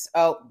and thinks,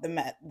 "Oh,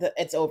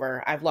 it's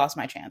over. I've lost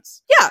my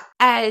chance." Yeah,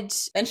 and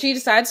then she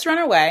decides to run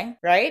away,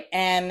 right?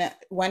 And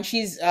when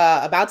she's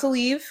about to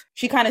leave,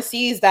 she kind of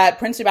sees that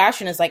Prince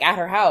Sebastian is like at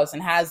her house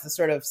and has the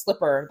sort of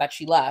slipper that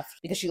she left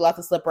because she left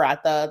the slipper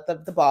at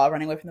the ball,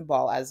 running away from the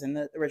ball, as in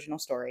the original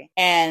story.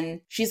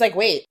 And she's like,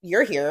 "Wait,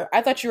 you're here?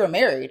 I thought you were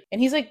married." And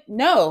he's like,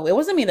 "No, it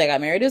wasn't me that got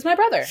married. It was my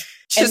brother."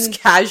 Just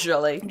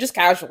casually.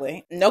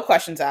 No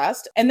questions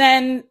asked. And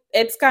then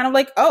it's kind of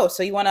like, oh,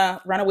 so you want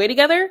to run away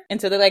together? And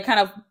so they like kind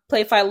of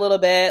play fight a little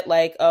bit,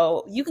 like,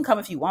 oh, you can come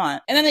if you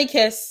want. And then they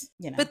kiss,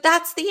 you know. But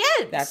that's the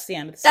end. That's the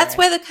end of the story. That's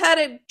where the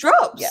curtain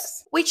drops.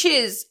 Yes. Which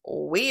is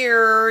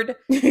weird.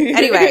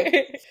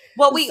 Anyway,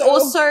 what we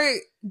also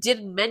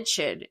didn't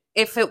mention,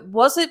 if it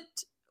wasn't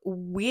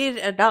weird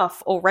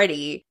enough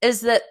already,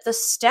 is that the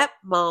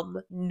stepmom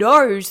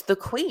knows the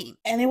queen.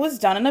 And it was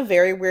done in a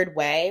very weird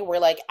way where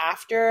like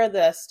after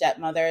the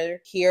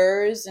stepmother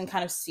hears and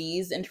kind of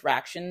sees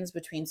interactions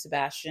between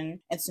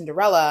Sebastian and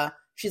Cinderella,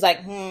 she's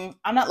like,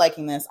 I'm not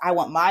liking this. I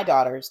want my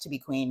daughters to be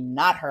queen,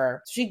 not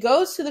her. So she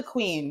goes to the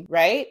queen,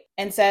 right?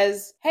 And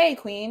says, hey,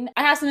 queen,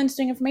 I have some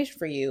interesting information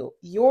for you.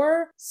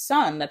 Your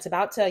son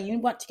you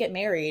want to get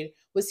married,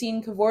 was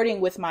seen cavorting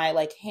with my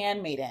like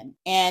handmaiden.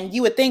 And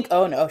you would think,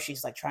 oh no,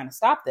 she's like trying to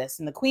stop this.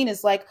 And the queen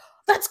is like,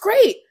 that's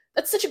great.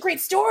 That's such a great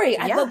story.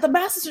 Yeah. The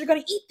masses are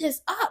going to eat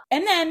this up.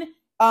 And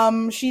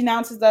then she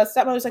announces the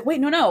stepmother's like,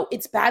 wait, no,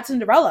 it's bad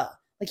Cinderella.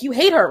 Like, you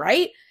hate her,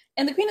 right?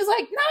 And the queen is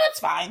like, no, that's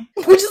fine.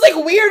 Which is like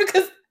weird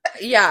because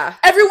Yeah.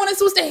 Everyone is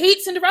supposed to hate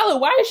Cinderella.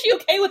 Why is she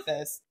okay with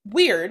this?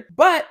 Weird.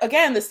 But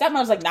again, the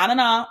stepmom's like,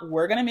 nah.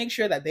 We're going to make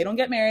sure that they don't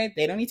get married.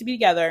 They don't need to be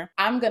together.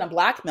 I'm going to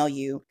blackmail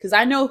you because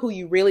I know who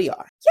you really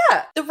are.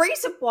 Yeah. The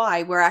reason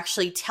why we're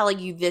actually telling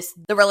you this,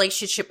 the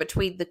relationship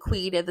between the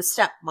queen and the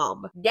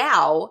stepmom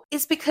now,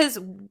 is because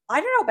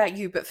I don't know about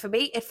you, but for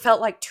me, it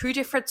felt like two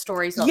different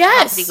stories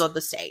happening on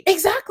the stage.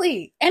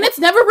 Exactly. And it's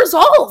never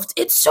resolved.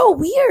 It's so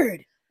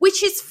weird.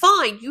 Which is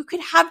fine. You could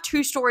have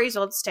two stories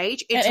on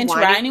stage and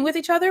intertwining with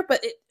each other, but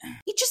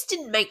it just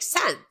didn't make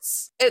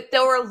sense.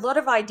 There were a lot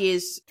of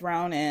ideas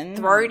thrown in,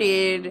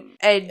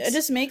 and it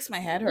just makes my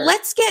head hurt.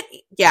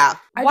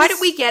 Why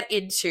don't we get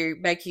into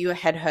making your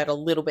head hurt a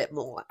little bit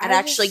more and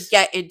actually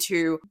get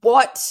into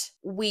what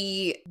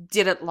we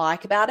didn't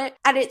like about it?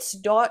 And it's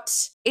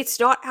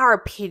not our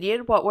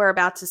opinion what we're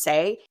about to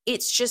say.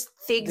 It's just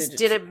things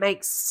didn't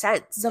make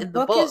sense. The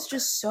book is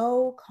just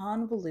so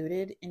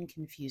convoluted and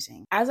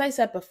confusing. As I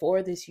said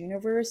before, this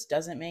universe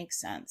doesn't make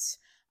sense.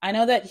 I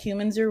know that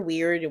humans are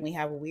weird and we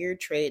have weird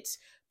traits,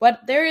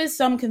 but there is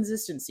some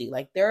consistency.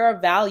 Like, there are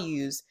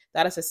values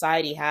that a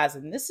society has,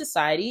 and this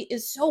society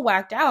is so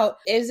whacked out.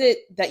 Is it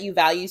that you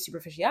value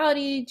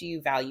superficiality? Do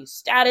you value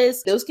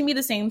status? Those can be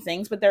the same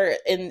things, but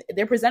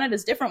they're presented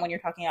as different when you're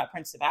talking about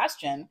Prince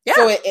Sebastian. Yeah.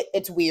 So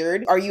it's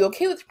weird. Are you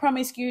okay with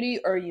promiscuity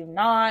or are you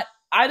not?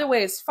 Either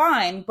way is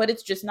fine, but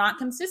it's just not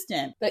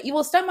consistent. The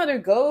evil stepmother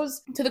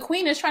goes to the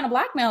queen, is trying to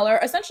blackmail her.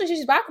 Essentially,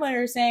 she's blackmailing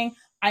her, saying,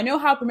 I know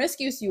how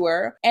promiscuous you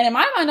were. And in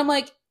my mind, I'm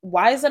like,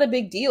 why is that a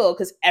big deal?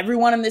 Because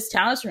everyone in this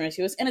town is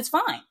promiscuous, and it's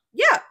fine.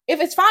 Yeah.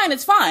 If it's fine,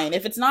 it's fine.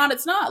 If it's not,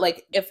 it's not.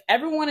 Like, if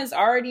everyone is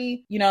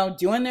already,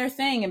 doing their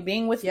thing and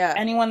being with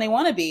anyone they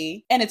want to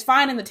be, and it's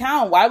fine in the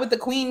town, why would the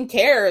queen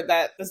care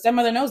that the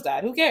stepmother knows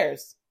that? Who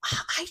cares?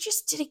 I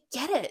just didn't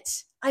get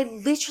it.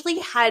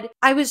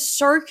 I was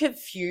so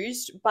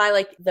confused by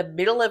like the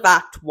middle of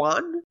Act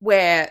 1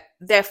 where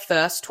they're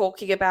first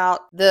talking about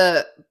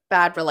the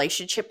bad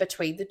relationship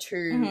between the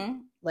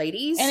two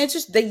ladies. And it's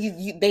just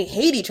they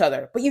hate each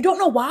other, but you don't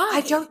know why.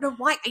 I don't know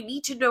why. I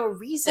need to know a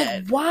reason.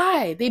 Like,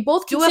 why? They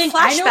both keep do saying, a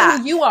flashback. I know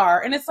who you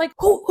are. And it's like,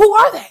 who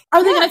are they?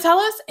 Are they going to tell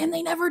us? And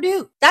they never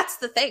do. That's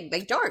the thing.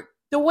 They don't.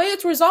 The way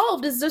it's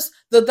resolved is just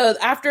the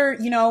after,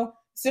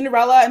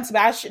 Cinderella and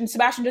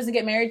Sebastian doesn't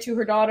get married to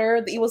her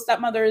daughter. The evil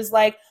stepmother is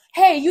like,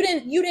 hey, you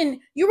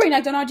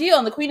reneged on our deal.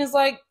 And the queen is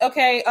like,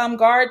 okay,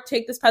 guard,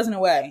 take this peasant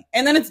away.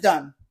 And then it's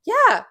done.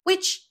 Yeah,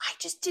 which I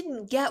just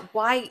didn't get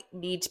why it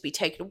needed to be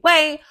taken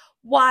away.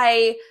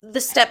 Why the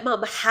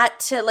stepmom had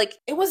to, like...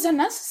 It was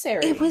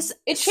unnecessary. It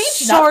changed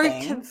so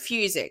nothing.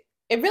 Confusing.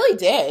 It really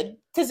did.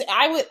 Because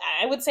I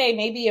would say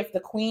maybe if the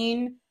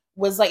queen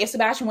was like, if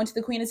Sebastian went to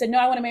the queen and said, no,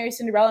 I want to marry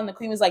Cinderella, and the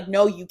queen was like,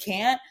 no, you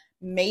can't,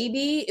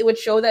 maybe it would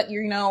show that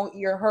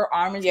her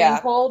arm is being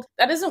pulled.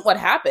 That isn't what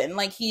happened.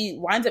 Like, he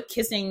winds up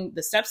kissing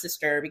the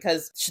stepsister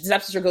because the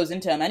stepsister goes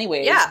into him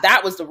anyways. Yeah.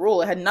 That was the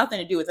rule. It had nothing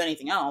to do with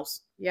anything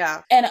else.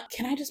 Yeah. And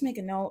can I just make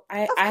a note?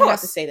 I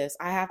have to say this.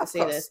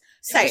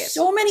 There were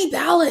so many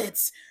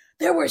ballads.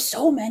 There were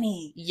so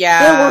many.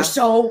 Yeah. There were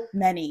so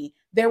many.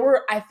 There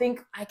were, I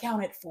think, I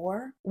counted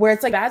 4, where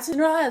it's like, Bad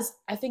Cinderella has,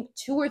 I think,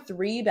 2 or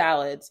 3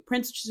 ballads.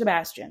 Prince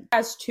Sebastian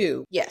has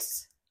 2.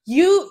 Yes.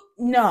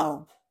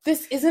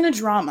 This isn't a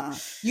drama.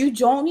 You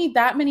don't need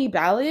that many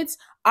ballads.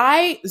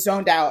 I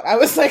zoned out. I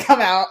was like,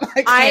 I'm out.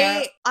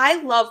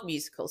 I love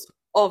musicals,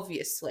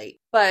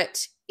 obviously.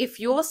 But if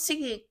you're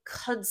singing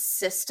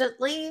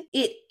consistently,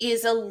 it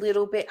is a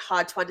little bit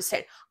hard to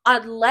understand.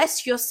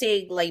 Unless you're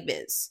singing Les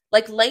Mis.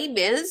 Like, Les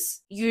Mis,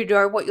 you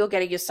know what you're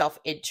getting yourself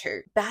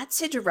into. Bad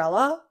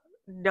Cinderella,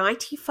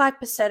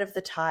 95% of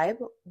the time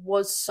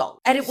was song.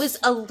 And it was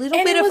a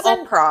little bit of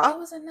opera. It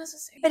was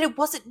unnecessary. But it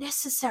wasn't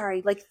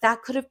necessary. Like,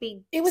 that could have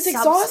been... It was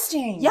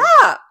exhausting.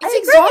 Yeah,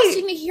 it's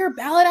exhausting to hear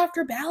ballad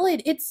after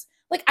ballad. It's,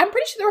 like, I'm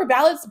pretty sure there were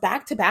ballads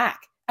back to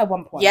back at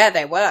one point. Yeah,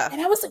 they were.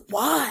 And I was like,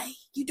 why?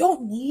 You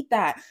don't need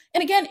that.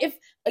 And again,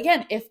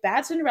 if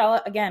Bad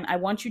Cinderella, again, I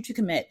want you to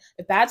commit.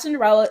 If Bad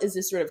Cinderella is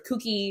this sort of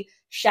kooky,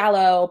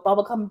 shallow,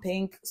 bubblegum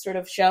pink sort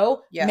of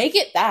show, make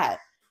it that.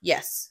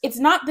 Yes. It's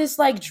not this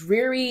like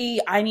dreary,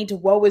 I need to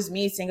woe is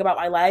me, sing about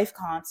my life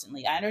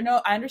constantly. I don't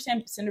know. I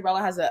understand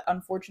Cinderella has an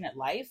unfortunate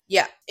life.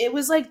 Yeah. It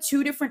was like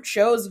 2 different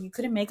shows. You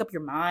couldn't make up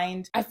your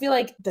mind. I feel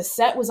like the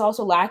set was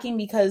also lacking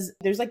because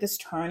there's like this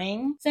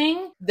turning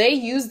thing. They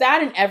use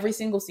that in every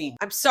single scene.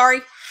 I'm sorry,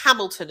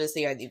 Hamilton is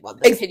the only one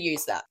that can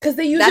use that. Because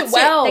they use it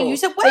well. They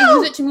use it well. They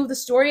use it to move the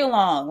story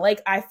along.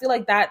 Like, I feel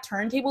like that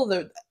turntable,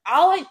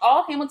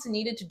 all Hamilton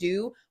needed to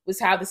do was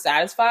have the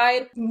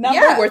satisfied number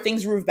where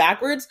things move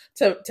backwards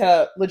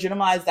to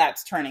legitimize that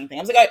turning thing.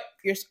 I was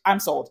like, I'm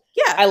sold.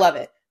 Yeah. I love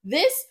it.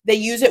 This, they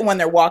use it when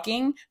they're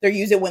walking. They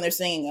use it when they're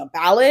singing a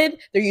ballad.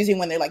 They're using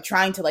when they're like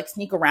trying to like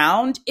sneak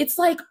around. It's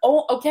like,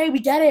 oh, okay, we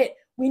get it.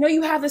 We know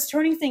you have this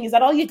turning thing. Is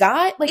that all you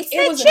got? Like, it's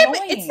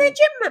their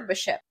gym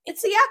membership.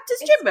 It's the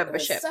actor's gym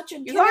membership. Such a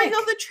You're going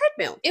on the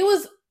treadmill. It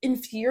was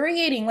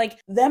infuriating, like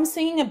them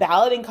singing a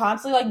ballad and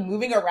constantly like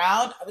moving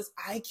around. I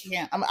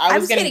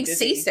was getting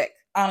seasick.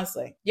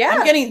 Honestly. Yeah.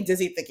 I'm getting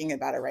dizzy thinking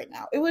about it right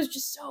now. It was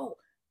just so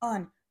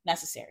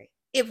unnecessary.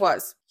 It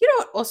was. You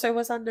know what also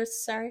was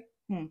unnecessary?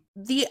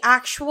 The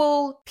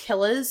actual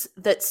pillars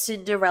that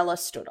Cinderella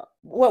stood on.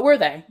 What were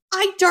they?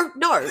 I don't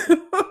know.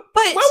 But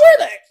what were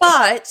they?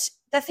 But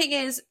the thing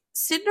is,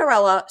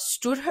 Cinderella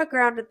stood her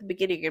ground at the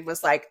beginning and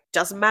was like,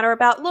 doesn't matter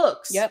about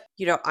looks. Yep.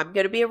 You know, I'm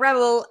going to be a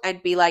rebel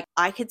and be like,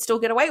 I can still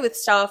get away with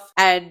stuff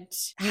and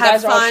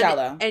have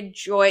fun,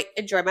 enjoy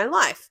my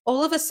life.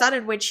 All of a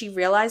sudden, when she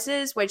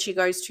realizes, when she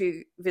goes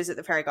to visit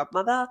the fairy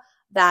godmother,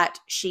 that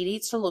she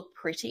needs to look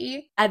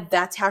pretty and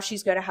that's how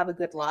she's going to have a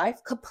good life,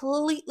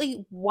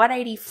 completely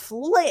 180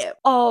 flip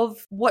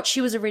of what she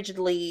was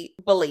originally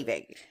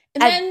believing.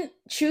 And then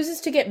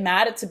chooses to get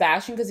mad at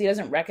Sebastian because he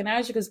doesn't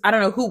recognize you, because I don't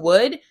know who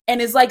would,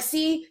 and is like,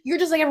 see, you're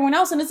just like everyone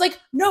else. And it's like,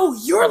 no,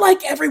 you're like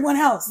everyone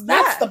else.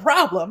 That's the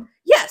problem.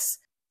 Yes.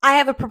 I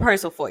have a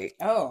proposal for you.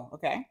 Oh,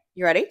 okay.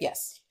 You ready?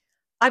 Yes.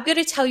 I'm going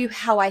to tell you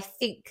how I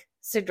think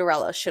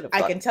Cinderella should have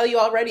gone. I can tell you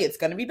already, it's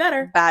going to be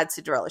better. Bad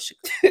Cinderella should.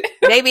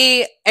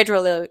 Maybe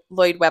Andrew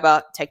Lloyd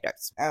Webber, take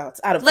notes. Oh, it's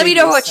out of Let me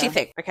know what you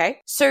think, okay?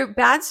 So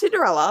Bad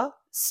Cinderella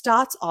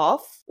starts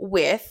off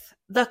with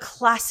the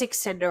classic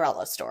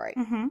Cinderella story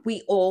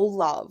we all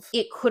love.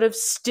 It could have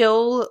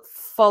still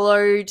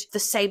followed the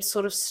same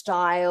sort of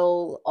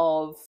style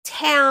of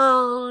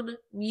town,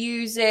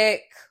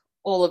 music,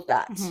 all of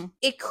that.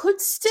 It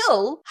could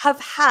still have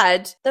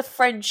had the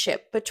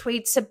friendship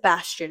between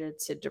Sebastian and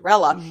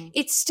Cinderella.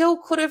 It still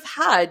could have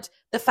had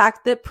the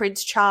fact that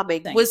Prince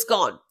Charming was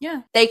gone.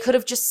 Yeah. They could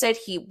have just said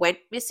he went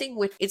missing,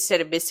 which instead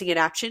of missing in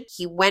action,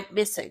 he went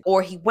missing.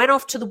 Or he went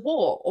off to the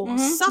war or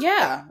something.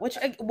 Yeah. Which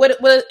would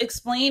it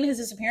explain his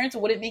disappearance,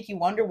 or would it make you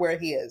wonder where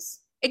he is?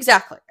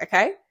 Exactly.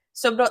 Okay.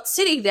 So I'm not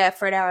sitting there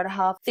for an hour and a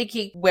half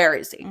thinking, where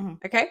is he?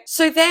 Okay.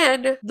 So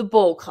then the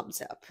ball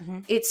comes up.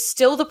 It's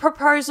still the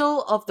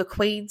proposal of the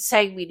Queen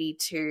saying we need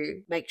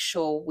to make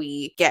sure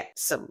we get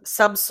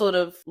some sort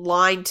of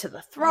line to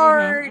the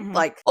throne,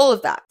 like all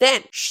of that.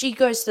 Then she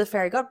goes to the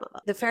fairy godmother.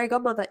 The fairy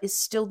godmother is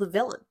still the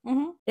villain.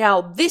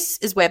 Now, this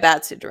is where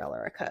Bad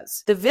Cinderella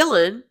occurs. The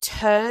villain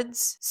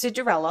turns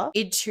Cinderella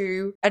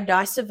into a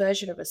nicer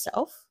version of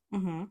herself.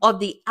 On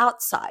the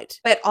outside,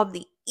 but on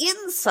the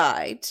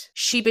inside,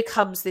 she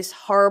becomes this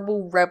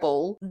horrible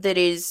rebel that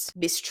is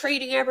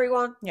mistreating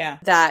everyone. Yeah.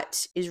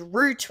 That is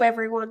rude to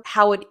everyone.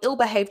 How an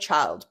ill-behaved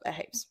child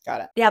behaves. Got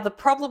it. Now, the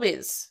problem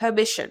is her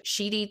mission.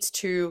 She needs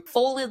to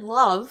fall in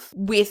love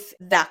with,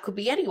 that could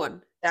be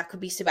anyone. That could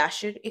be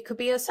Sebastian. It could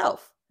be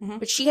herself.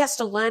 But she has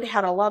to learn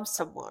how to love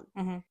someone.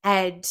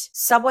 And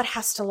someone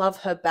has to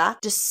love her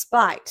back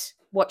despite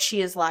what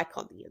she is like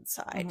on the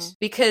inside.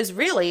 Because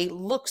really,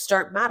 looks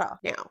don't matter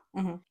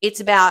now. It's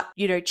about,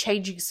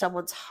 changing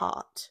someone's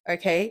heart,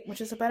 okay?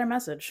 Which is a better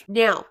message.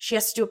 Now, she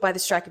has to do it by the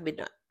strike of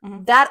midnight.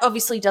 That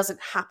obviously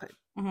doesn't happen.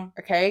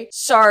 Okay?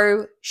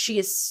 So she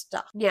is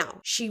stuck. Now,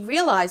 she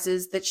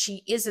realizes that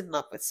she is in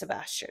love with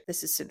Sebastian.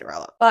 This is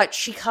Cinderella. But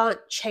she can't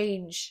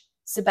change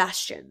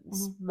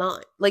Sebastian's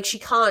mind. Like, she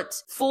can't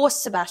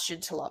force Sebastian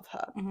to love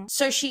her.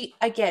 So she,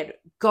 again,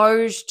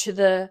 goes to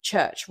the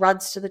church,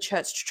 runs to the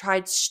church to try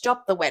and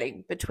stop the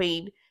wedding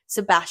between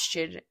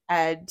Sebastian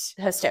and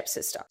her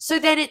stepsister. So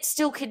then it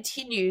still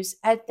continues,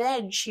 and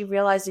then she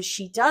realizes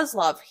she does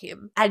love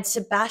him, and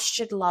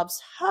Sebastian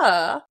loves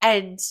her,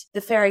 and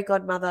the fairy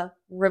godmother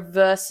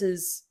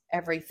reverses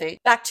everything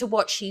back to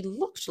what she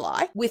looked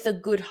like with a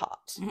good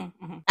heart.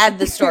 And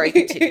the story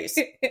continues.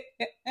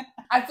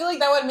 I feel like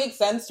that would make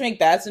sense to make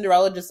Bad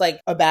Cinderella just like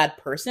a bad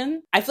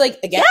person. I feel like,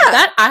 again,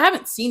 that I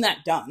haven't seen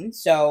that done.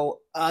 So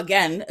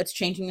again, it's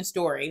changing the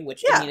story,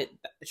 which it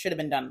should have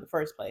been done in the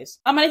first place.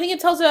 And I think it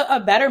tells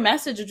a better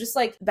message of just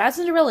like Bad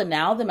Cinderella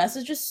now. The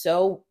message is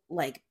so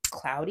like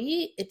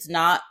cloudy. It's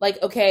not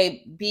like,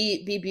 okay,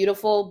 be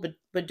beautiful,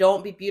 but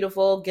don't be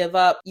beautiful. Give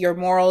up your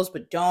morals,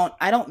 but don't.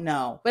 I don't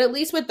know. But at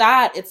least with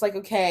that, it's like,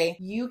 okay,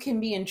 you can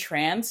be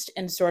entranced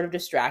and sort of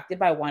distracted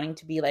by wanting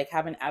to be like,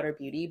 have an outer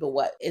beauty, but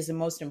what is the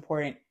most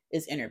important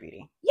is inner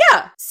beauty.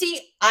 Yeah.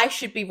 See, I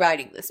should be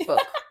writing this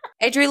book.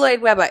 Andrew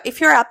Lloyd Webber, if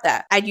you're out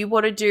there and you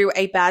want to do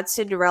a Bad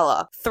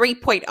Cinderella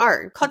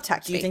 3.0,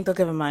 contact me. Do you think they'll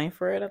give him money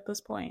for it at this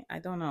point? I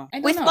don't know.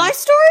 With my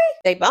story?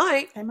 They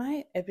might. I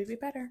might. It would be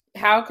better.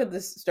 How could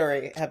this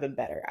story have been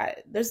better?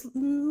 There's a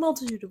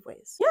multitude of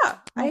ways. Yeah,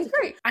 I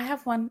agree. I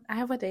have one. I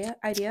have an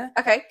idea.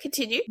 Okay,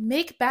 continue.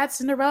 Make Bad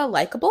Cinderella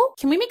likable.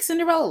 Can we make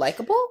Cinderella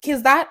likable?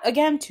 Is that,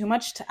 again, too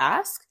much to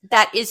ask?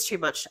 That is too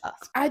much to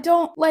ask. I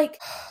don't,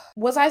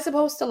 was I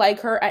supposed to like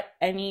her at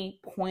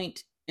any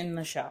point in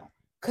the show?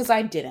 Because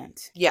I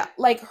didn't. Yeah.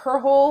 Like, her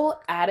whole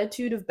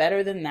attitude of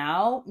better than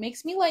now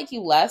makes me like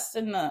you less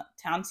than the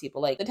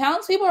townspeople. Like, the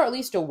townspeople are at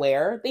least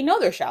aware. They know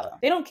they're shallow.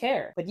 They don't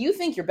care. But you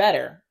think you're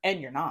better,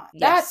 and you're not.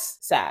 Yes. That's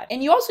sad.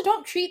 And you also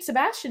don't treat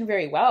Sebastian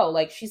very well.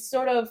 Like, she's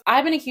sort of...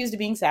 I've been accused of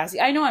being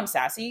sassy. I know I'm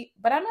sassy,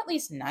 but I'm at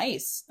least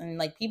nice. And,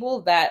 like,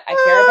 people that I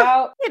care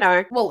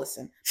about... Well,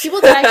 listen. People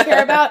that I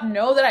care about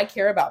know that I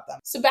care about them.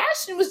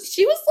 Sebastian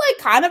she was, like,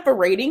 kind of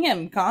berating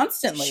him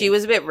constantly. She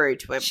was a bit rude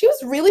to him. She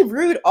was really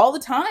rude all the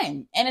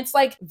time. And it's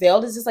like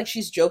veiled as just like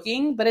she's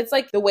joking, but it's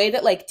like the way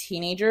that like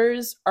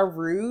teenagers are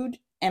rude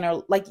and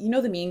are like, you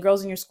know, the mean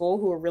girls in your school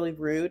who are really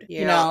rude, Yeah.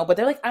 you know, but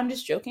they're like, I'm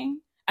just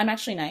joking. I'm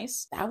actually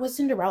nice. That was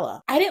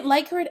Cinderella. I didn't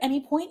like her at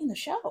any point in the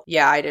show.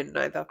 Yeah, I didn't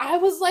either. I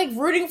was like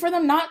rooting for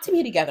them not to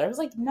be together. I was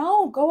like,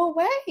 no, go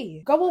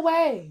away. Go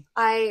away.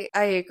 I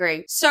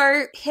agree.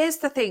 So here's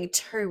the thing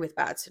too with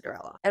Bad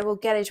Cinderella, and we'll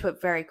get into it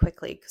very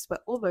quickly because we're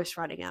almost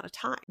running out of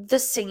time. The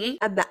singing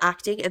and the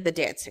acting and the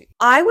dancing.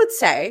 I would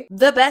say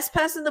the best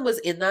person that was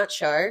in that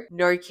show,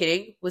 no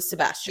kidding, was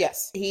Sebastian.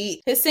 Yes.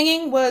 His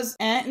singing was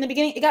in the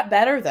beginning. It got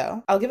better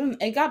though. I'll give him,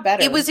 it got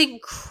better. It was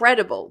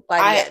incredible by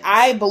the end.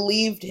 I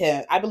believed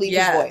him. I believed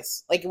Yeah. his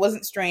voice. Like, it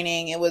wasn't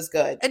straining. It was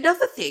good.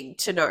 Another thing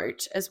to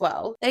note as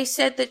well, they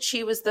said that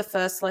she was the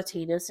first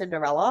Latina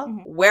Cinderella.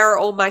 Where are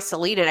all my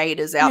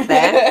Selena-ators out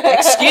there?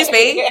 Excuse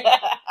me.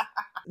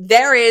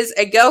 There is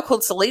a girl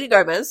called Selena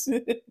Gomez,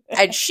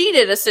 and she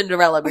did a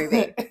Cinderella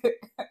movie.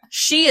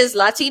 She is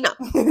Latina.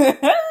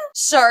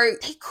 So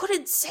they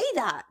couldn't say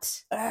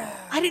that.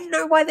 I didn't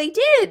know why they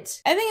did.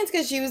 I think it's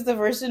because she was the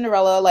first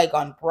Cinderella, like,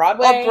 on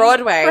Broadway. On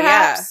Broadway,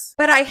 perhaps.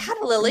 yeah. But I had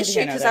a little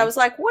issue because I was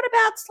like, what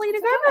about Selena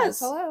Gomez?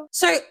 Hello.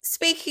 So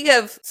speaking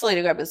of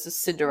Selena Gomez's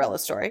Cinderella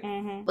story,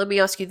 let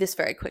me ask you this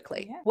very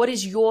quickly. Yeah. What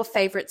is your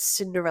favorite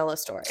Cinderella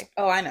story?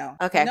 Oh, I know.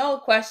 Okay. No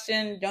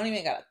question. Don't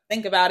even gotta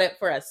think about it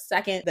for a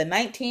second. The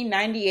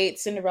 1998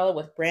 Cinderella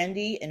with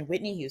Brandy and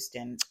Whitney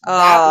Houston.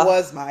 That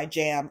was my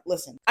jam.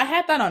 Listen, I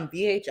had that on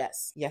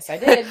VHS. Yes, I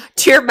did.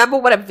 Do you remember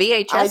what a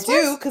VHS I was?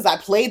 do, because I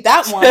played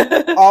that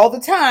one all the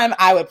time.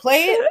 I would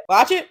play it,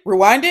 watch it,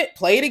 rewind it,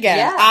 play it again.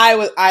 Yeah.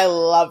 I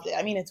loved it.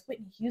 I mean, it's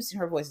Whitney Houston.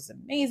 Her voice is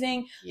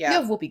amazing. Yeah.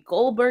 You have Whoopi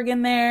Goldberg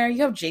in there.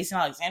 You have Jason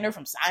Alexander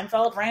from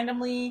Seinfeld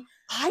randomly.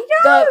 I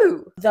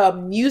know. The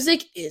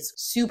music is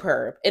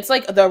superb. It's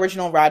like the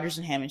original Rodgers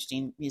and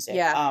Hammerstein music.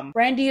 Yeah.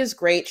 Brandy is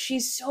great.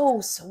 She's so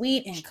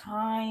sweet and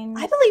kind.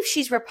 I believe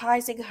she's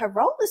reprising her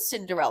role as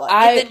Cinderella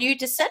in the new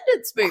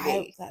Descendants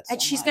movie. And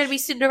she's going to be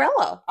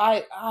Cinderella.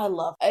 I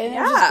love it. And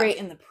it was just great.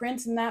 And the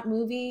prince in that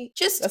movie.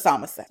 That's all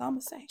I'm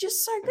gonna say.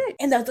 Just so good.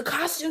 And the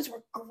costumes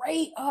were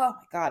great. Oh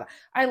my God.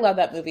 I love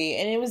that movie.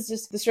 And it was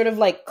just the sort of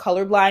like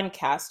colorblind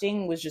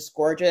casting was just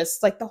gorgeous.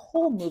 Like the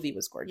whole movie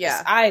was gorgeous.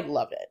 Yeah. I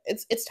loved it.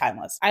 It's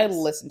timeless. I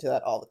listen to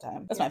that all the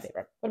time. That's my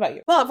favorite. What about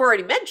you? Well, I've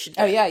already mentioned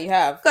it. Oh yeah, you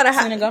have. Gotta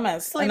have Selena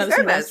Gomez. Selena Another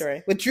Cinderella Gomez.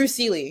 story with Drew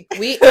Seeley.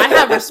 I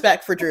have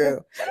respect for Drew.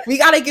 We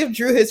gotta give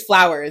Drew his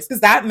flowers because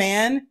that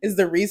man is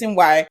the reason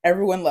why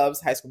everyone loves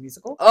High School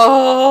Musical.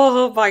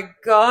 Oh my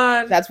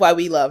God. That's why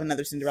we love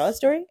Another Cinderella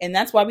Story, and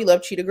that's why we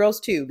love Cheetah Girls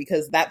too,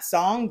 because that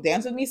song,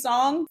 Dance With Me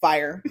song,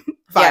 fire.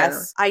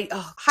 Yes,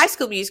 High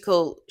School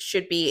Musical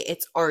should be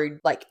its own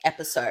like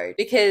episode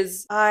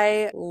because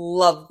I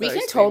love those We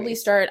can totally movies.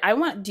 start.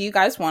 Do you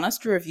guys want us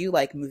to review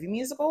like movie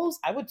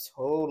musicals? I would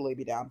totally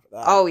be down for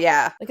that. Oh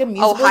yeah. Like a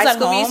musical. High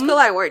School Musical,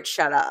 I won't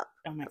shut up.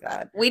 Oh my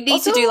God. We need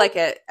Also, to do like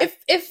a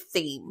if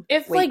theme.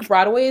 If week. like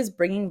Broadway is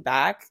bringing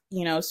back,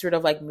 you know, sort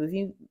of like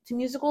movie to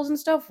musicals and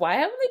stuff, why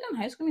haven't they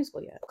done High School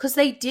Musical yet? Because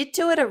they did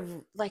do it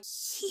like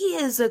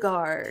years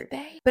ago.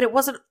 But it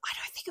wasn't, I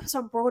don't think it was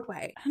on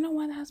Broadway. I don't know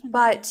why that hasn't been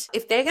But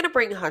if they're going to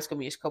bring High School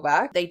Musical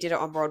back, they did it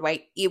on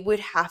Broadway, it would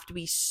have to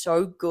be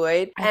so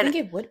good. I think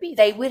it would be.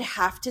 They would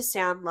have to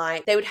sound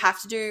like, they would have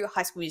to do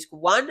High School Musical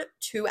 1,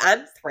 2,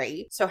 and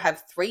 3. So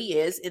have 3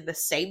 years in the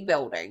same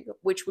building,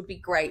 which would be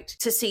great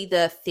to see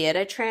the theater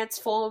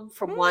transform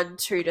from 1,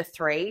 2 to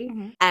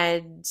 3.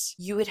 And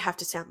you would have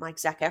to sound like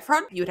Zac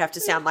Efron. You would have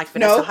to sound like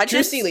Vanessa Hudgens.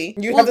 Drew Seeley.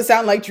 You'd have to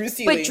sound like Drew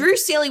Seeley. But Drew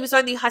Seeley was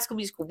only High School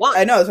Musical 1.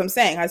 I know, that's what I'm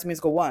saying. High School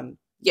Musical 1.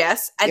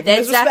 Yes, and Give then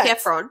him his Zac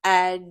respect. Efron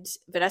and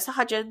Vanessa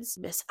Hudgens,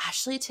 Miss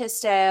Ashley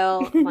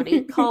Tisdale,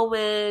 Monique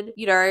Coleman,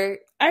 you know,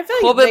 I feel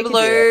like Corbin they could do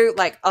Bleu, it.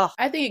 like, oh.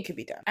 I think it could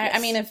be done. Yes. I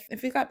mean,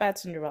 if we got Bad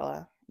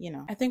Cinderella, you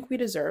know, I think we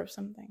deserve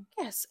something.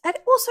 Yes, and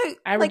also,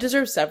 I would like,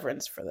 deserve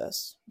severance for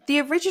this. the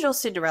original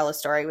Cinderella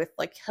story with,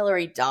 like,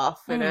 Hilary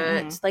Duff in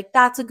it, like,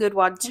 that's a good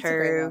one, too. That's a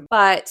great one.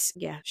 But,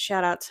 yeah,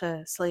 shout out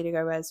to Selena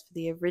Gomez for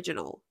the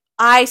original.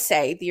 I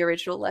say the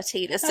original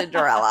Latina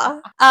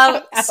Cinderella.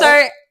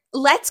 So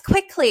let's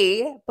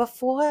quickly,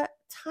 before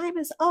time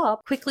is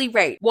up, quickly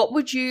rate.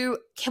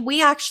 Can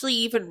we actually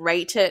even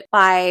rate it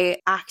by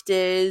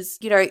actors,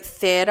 you know,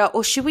 theater,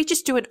 or should we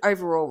just do an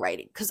overall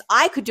rating? Because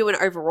I could do an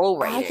overall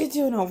rating. I could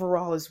do an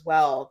overall as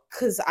well,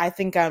 because I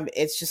think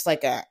it's just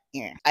like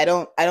I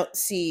don't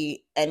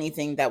see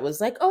anything that was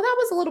like, oh, that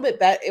was a little bit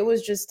better. It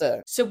was just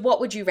So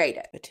what would you rate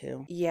it? a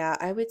 2. Yeah,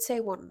 I would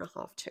say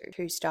 1.5,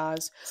 2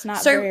 stars. It's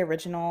not very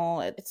original.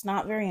 It's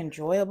not very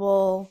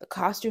enjoyable. The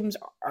costumes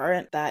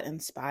aren't that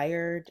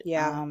inspired.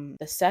 Yeah.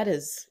 The set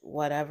is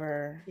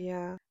whatever.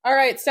 Yeah. All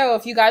right. So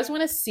if you guys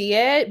want to see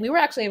it, we were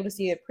actually able to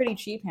see it pretty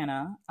cheap,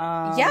 Hannah.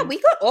 Yeah,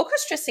 we got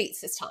orchestra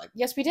seats this time.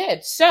 Yes, we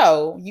did.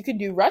 So you can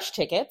do rush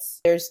tickets.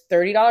 There's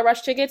 $30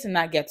 rush tickets, and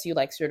that gets you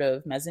like sort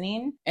of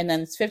mezzanine. And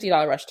then it's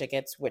 $50 rush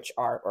tickets, which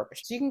are orchestra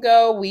So you can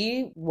go.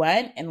 We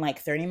went in like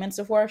 30 minutes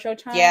before our show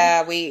time.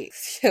 Yeah, we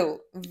feel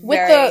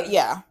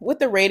with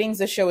the ratings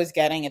the show is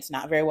getting, it's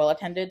not very well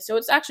attended. So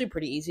it's actually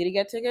pretty easy to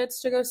get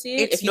tickets to go see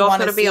it. It's not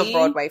going to be on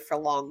Broadway for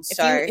long.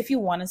 So if you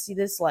want to see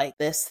this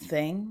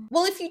thing,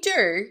 well, if you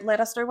do, let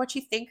us know what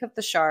you think of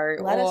the show.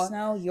 Let us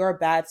know your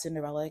bad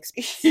Cinderella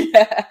experience.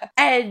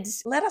 And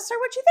let us know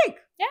what you think.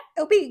 Yeah.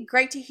 It'll be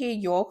great to hear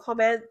your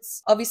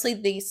comments. Obviously,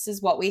 this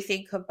is what we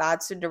think of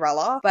Bad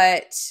Cinderella,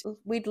 but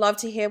we'd love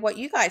to hear what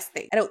you guys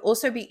think. And it'll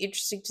also be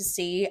interesting to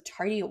see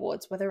Tony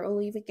Awards, whether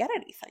it'll even get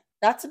anything.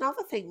 That's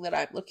another thing that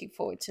I'm looking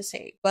forward to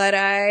seeing. But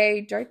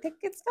I don't think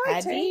it's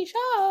going to.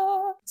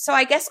 Sure. So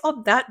I guess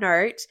on that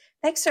note,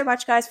 thanks so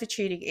much, guys, for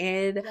tuning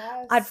in.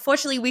 Yes.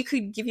 Unfortunately, we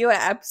could give you an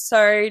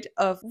episode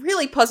of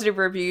really positive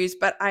reviews,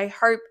 but I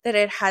hope that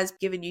it has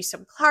given you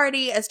some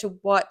clarity as to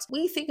what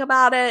we think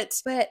about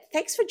it. But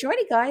thanks for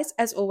joining, guys.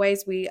 As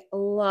always, we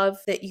love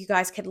that you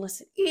guys can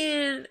listen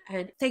in.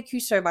 And thank you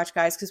so much,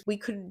 guys, because we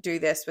couldn't do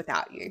this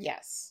without you.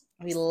 Yes.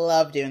 We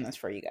love doing this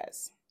for you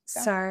guys.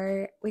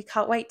 So we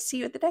can't wait to see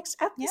you at the next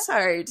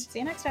episode. Yep. See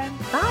you next time.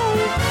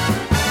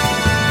 Bye.